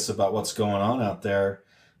curious about what's going on out there,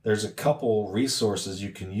 there's a couple resources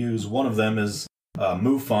you can use. One of them is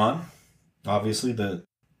MUFON, obviously the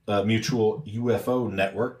Mutual UFO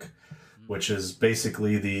Network, which is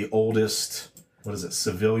basically the oldest,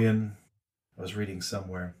 civilian... I was reading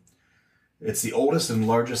somewhere. It's the oldest and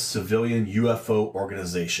largest civilian UFO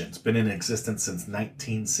organization. It's been in existence since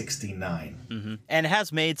 1969. Mm-hmm. And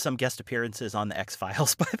has made some guest appearances on the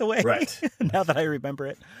X-Files, by the way. Right. Now that I remember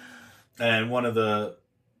it. And one of the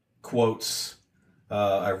quotes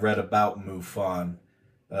I read about MUFON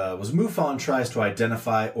was MUFON tries to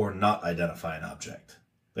identify or not identify an object.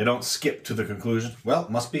 They don't skip to the conclusion, well,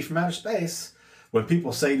 it must be from outer space. When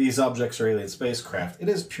people say these objects are alien spacecraft, it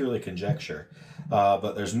is purely conjecture.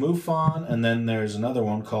 But there's MUFON, and then there's another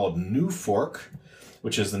one called NUFORC,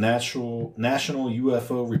 which is the National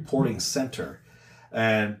UFO Reporting Center.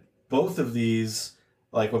 And both of these,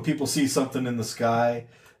 like when people see something in the sky,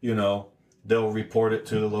 they'll report it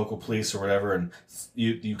to the local police or whatever. And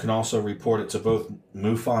you can also report it to both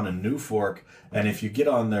MUFON and NUFORC. And if you get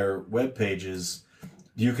on their web pages,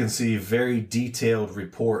 you can see very detailed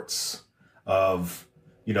reports of,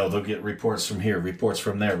 they'll get reports from here, reports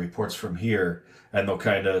from there, reports from here, and they'll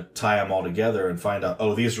kind of tie them all together and find out,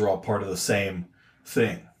 oh, these are all part of the same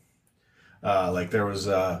thing. Like there was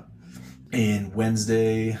in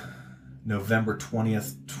Wednesday, November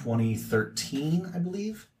 20th, 2013, I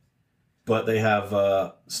believe. But they have,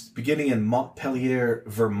 beginning in Montpelier,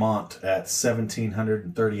 Vermont at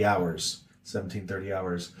 1730 hours,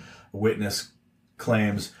 a witness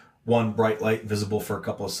claims one bright light visible for a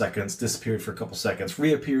couple of seconds, disappeared for a couple of seconds,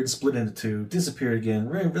 reappeared, split into two, disappeared again,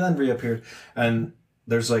 then reappeared. And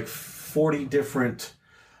there's like 40 different,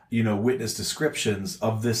 witness descriptions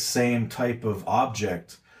of this same type of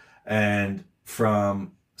object. And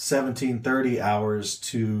from 1730 hours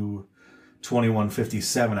to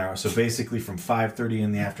 2157 hours. So basically from 5:30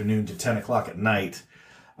 in the afternoon to 10 o'clock at night,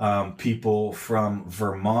 people from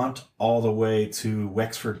Vermont all the way to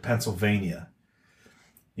Wexford, Pennsylvania,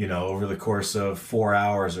 over the course of 4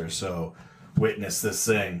 hours or so, witness this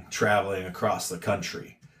thing traveling across the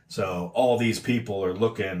country. So all these people are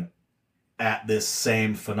looking at this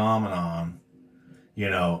same phenomenon,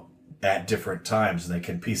 at different times, and they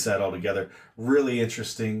can piece that all together. Really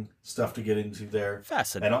interesting stuff to get into there.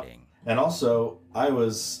 Fascinating. And also, I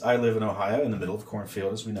live in Ohio, in the middle of a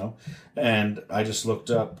cornfield, as we know, and I just looked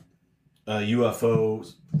up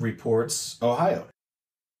UFO reports Ohio.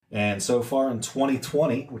 And so far in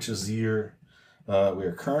 2020, which is the year we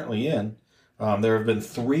are currently in, there have been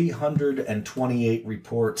 328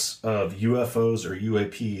 reports of UFOs or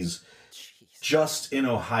UAPs just in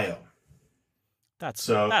Ohio. That's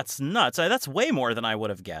nuts. That's way more than I would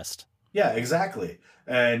have guessed. Yeah, exactly.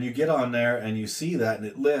 And you get on there and you see that, and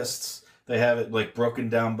it lists They have it like broken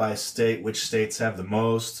down by state, which states have the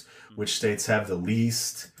most, which states have the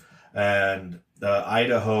least. And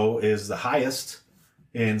Idaho is the highest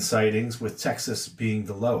in sightings, with Texas being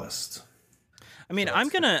the lowest. I mean, I'm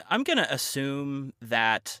gonna assume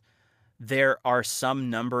that there are some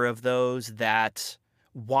number of those that,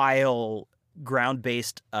 while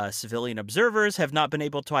ground-based civilian observers have not been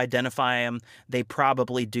able to identify them, they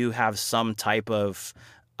probably do have some type of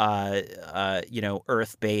Earth-based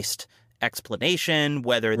explanation,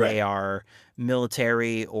 whether Right. they are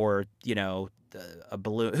military or a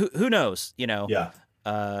balloon. Who knows? Yeah.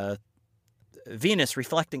 Venus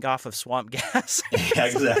reflecting off of swamp gas. Yeah,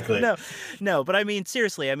 exactly. No, but I mean,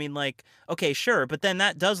 seriously, I mean, like, okay, sure, but then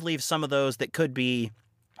that does leave some of those that could be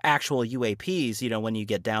actual UAPs, when you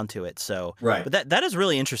get down to it. So, right. But that is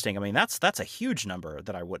really interesting. I mean, that's a huge number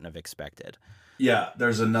that I wouldn't have expected. Yeah,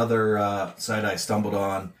 there's another site I stumbled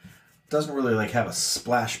on. Doesn't really like have a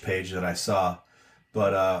splash page that I saw,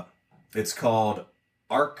 but it's called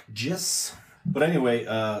ArcGIS. But anyway,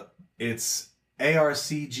 it's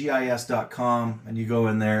arcgis.com, and you go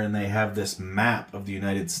in there and they have this map of the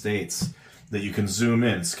United States that you can zoom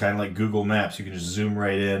in. It's kind of like Google Maps. You can just zoom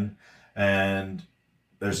right in, and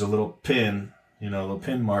there's a little pin, little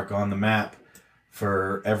pin mark on the map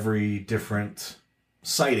for every different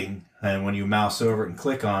sighting. And when you mouse over it and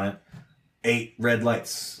click on it, 8 red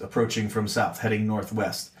lights approaching from south, heading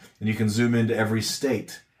northwest. And you can zoom into every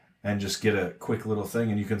state and just get a quick little thing,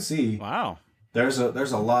 and you can see. Wow. There's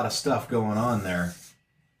a lot of stuff going on there.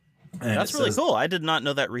 And that's really cool. I did not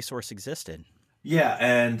know that resource existed. Yeah,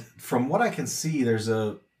 and from what I can see, there's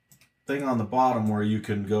a thing on the bottom where you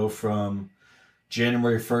can go from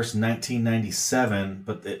January 1st, 1997,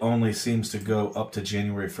 but it only seems to go up to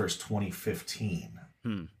January 1st, 2015.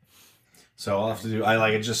 So I'll have to do,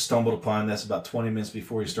 I just stumbled upon this about 20 minutes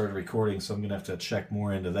before we started recording, so I'm going to have to check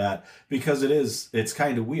more into that, because it's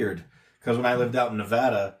kind of weird. Because when I lived out in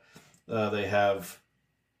Nevada, they have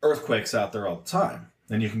earthquakes out there all the time.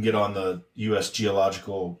 And you can get on the U.S.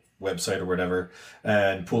 Geological website or whatever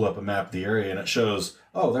and pull up a map of the area, and it shows,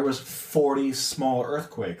 there was 40 small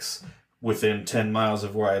earthquakes within 10 miles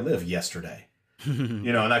of where I live yesterday. And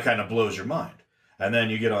that kind of blows your mind. And then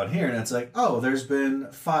you get on here and it's like, there's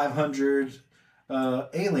been 500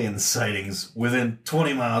 alien sightings within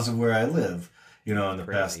 20 miles of where I live, in the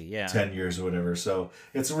past 10 years or whatever. So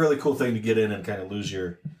it's a really cool thing to get in and kind of lose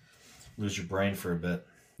your brain for a bit.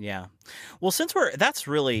 Yeah. Well, that's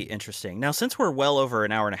really interesting. Now, since we're well over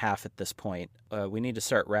an hour and a half at this point, we need to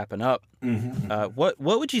start wrapping up. Mm-hmm. What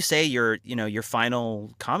would you say your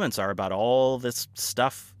final comments are about all this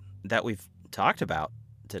stuff that we've talked about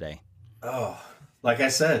today? Like I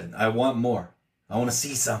said, I want more. I want to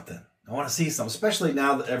see something. Especially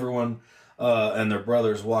now that everyone and their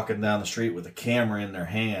brothers walking down the street with a camera in their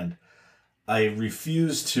hand. I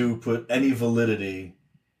refuse to put any validity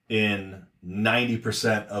in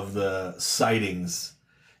 90% of the sightings,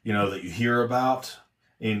 that you hear about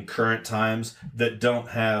in current times that don't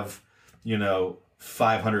have,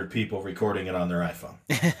 500 people recording it on their iPhone.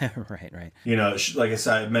 Right. Like I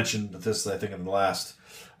said, I mentioned this, I think, in the last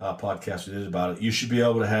podcast we did about it. You should be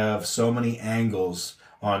able to have so many angles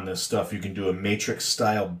on this stuff. You can do a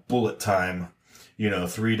Matrix-style bullet time,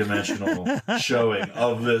 3-dimensional showing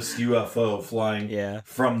of this UFO flying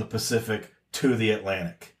from the Pacific to the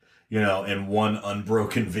Atlantic, in one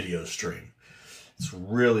unbroken video stream. It's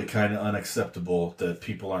really kind of unacceptable that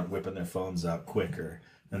people aren't whipping their phones out quicker.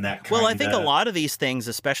 And that well, I think a lot of these things,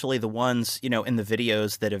 especially the ones, in the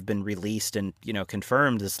videos that have been released and,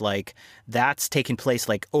 confirmed, is like that's taking place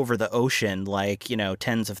like over the ocean, like,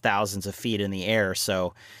 tens of thousands of feet in the air.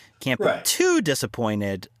 So can't be too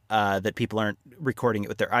disappointed that people aren't recording it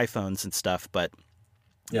with their iPhones and stuff. But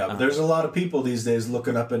but there's a lot of people these days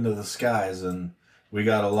looking up into the skies, and we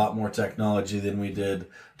got a lot more technology than we did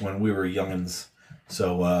when we were youngins.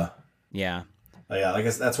 So, I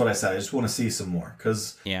guess that's what I said. I just want to see some more,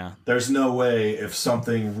 because there's no way if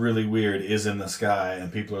something really weird is in the sky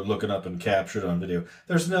and people are looking up and capture it on video,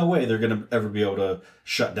 there's no way they're going to ever be able to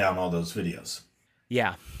shut down all those videos.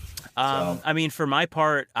 Yeah. I mean, for my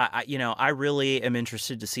part, I really am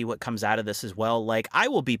interested to see what comes out of this as well. Like, I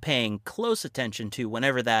will be paying close attention to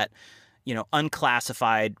whenever that,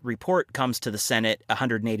 unclassified report comes to the Senate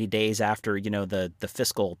 180 days after, the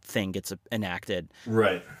fiscal thing gets enacted.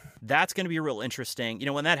 Right. That's going to be real interesting.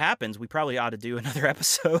 When that happens, we probably ought to do another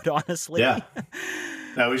episode, honestly. Yeah.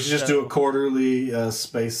 No, we should just do a quarterly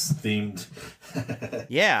space-themed.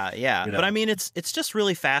 Yeah. But I mean, it's just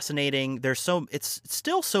really fascinating. It's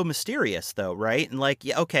still so mysterious, though, right?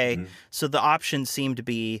 And so the options seem to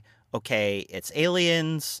be, okay, it's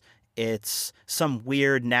aliens, it's some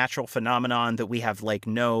weird natural phenomenon that we have like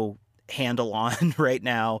no handle on right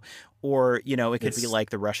now, or, you know, it could be like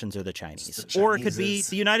the Russians or the Chinese, or it could be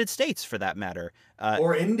the United States for that matter.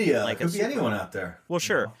 Or India. Like it could be anyone out there. Well,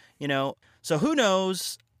 sure. You know, so who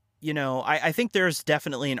knows? You know, I think there's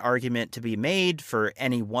definitely an argument to be made for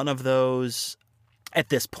any one of those at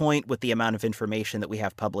this point with the amount of information that we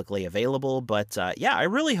have publicly available. But yeah, I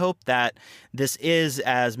really hope that this is,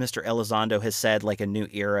 as Mr. Elizondo has said, like a new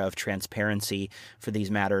era of transparency for these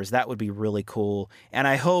matters. That would be really cool. And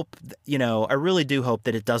I hope, you know, I really do hope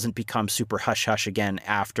that it doesn't become super hush-hush again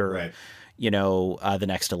after, you know, the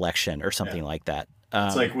next election or something like that.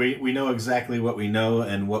 It's like we know exactly what we know,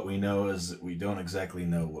 and what we know is that we don't exactly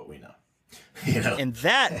know what we know. You know? And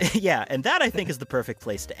that, yeah, and that I think is the perfect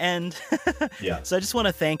place to end. Yeah. So I just want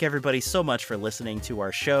to thank everybody so much for listening to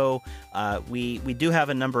our show. We do have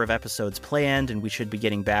a number of episodes planned, and we should be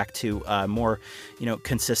getting back to more, you know,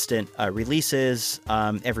 consistent releases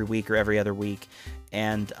every week or every other week.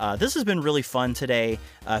 And this has been really fun today.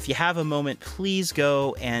 If you have a moment, please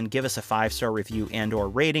go and give us a 5-star review and or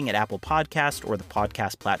rating at Apple Podcast or the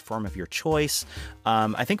podcast platform of your choice.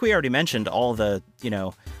 I think we already mentioned all the, you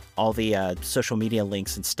know, all the social media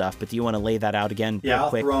links and stuff, but do you want to lay that out again? Yeah, I'll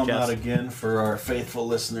quick, throw them Jess? out again for our faithful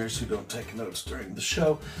listeners who don't take notes during the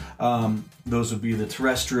show. Those would be the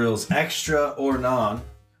Terrestrials, Extra or Non.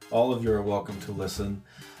 All of you are welcome to listen.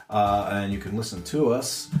 And you can listen to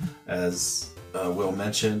us, as Will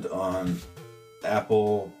mentioned, on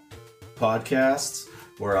Apple Podcasts.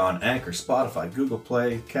 We're on Anchor, Spotify, Google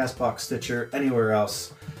Play, CastBox, Stitcher, anywhere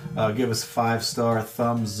else. Give us a 5-star,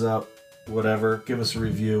 thumbs up, whatever. Give us a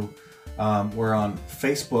review. We're on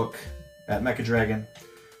Facebook at Mechadragon,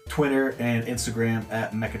 Twitter and Instagram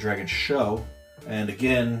at Mechadragon Show. And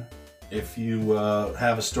again, if you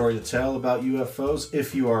have a story to tell about UFOs,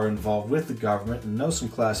 if you are involved with the government and know some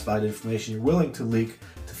classified information you're willing to leak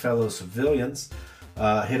to fellow civilians,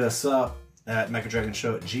 hit us up at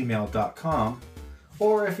mechadragonshow@gmail.com.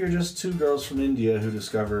 Or if you're just two girls from India who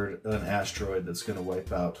discovered an asteroid that's going to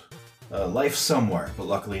wipe out life somewhere, but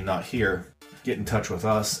luckily not here, get in touch with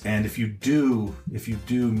us. And if you do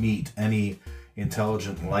meet any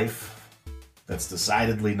intelligent life that's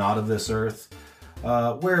decidedly not of this earth,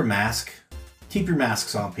 wear a mask. Keep your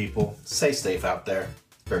masks on, people. Stay safe out there.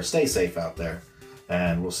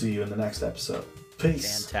 And we'll see you in the next episode.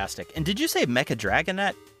 Peace. Fantastic. And did you say Mechadragon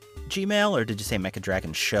at Gmail, or did you say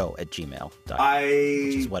mechadragonshow@gmail.com?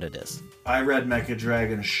 Which is what it is. I read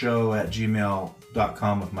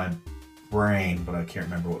mechadragonshow@gmail.com with my brain, but I can't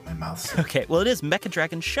remember what my mouth said. Okay, well, it is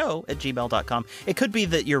mechadragonshow@gmail.com. It could be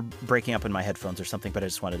that you're breaking up in my headphones or something, but I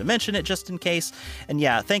just wanted to mention it just in case. And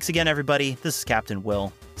yeah, thanks again, everybody. This is Captain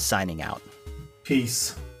Will, signing out.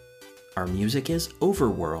 Peace. Our music is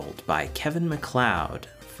Overworld by Kevin MacLeod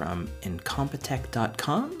from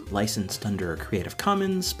Incompetech.com, licensed under Creative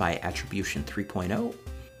Commons by Attribution 3.0.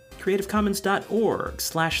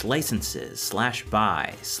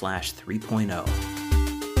 CreativeCommons.org/licenses/by/3.0.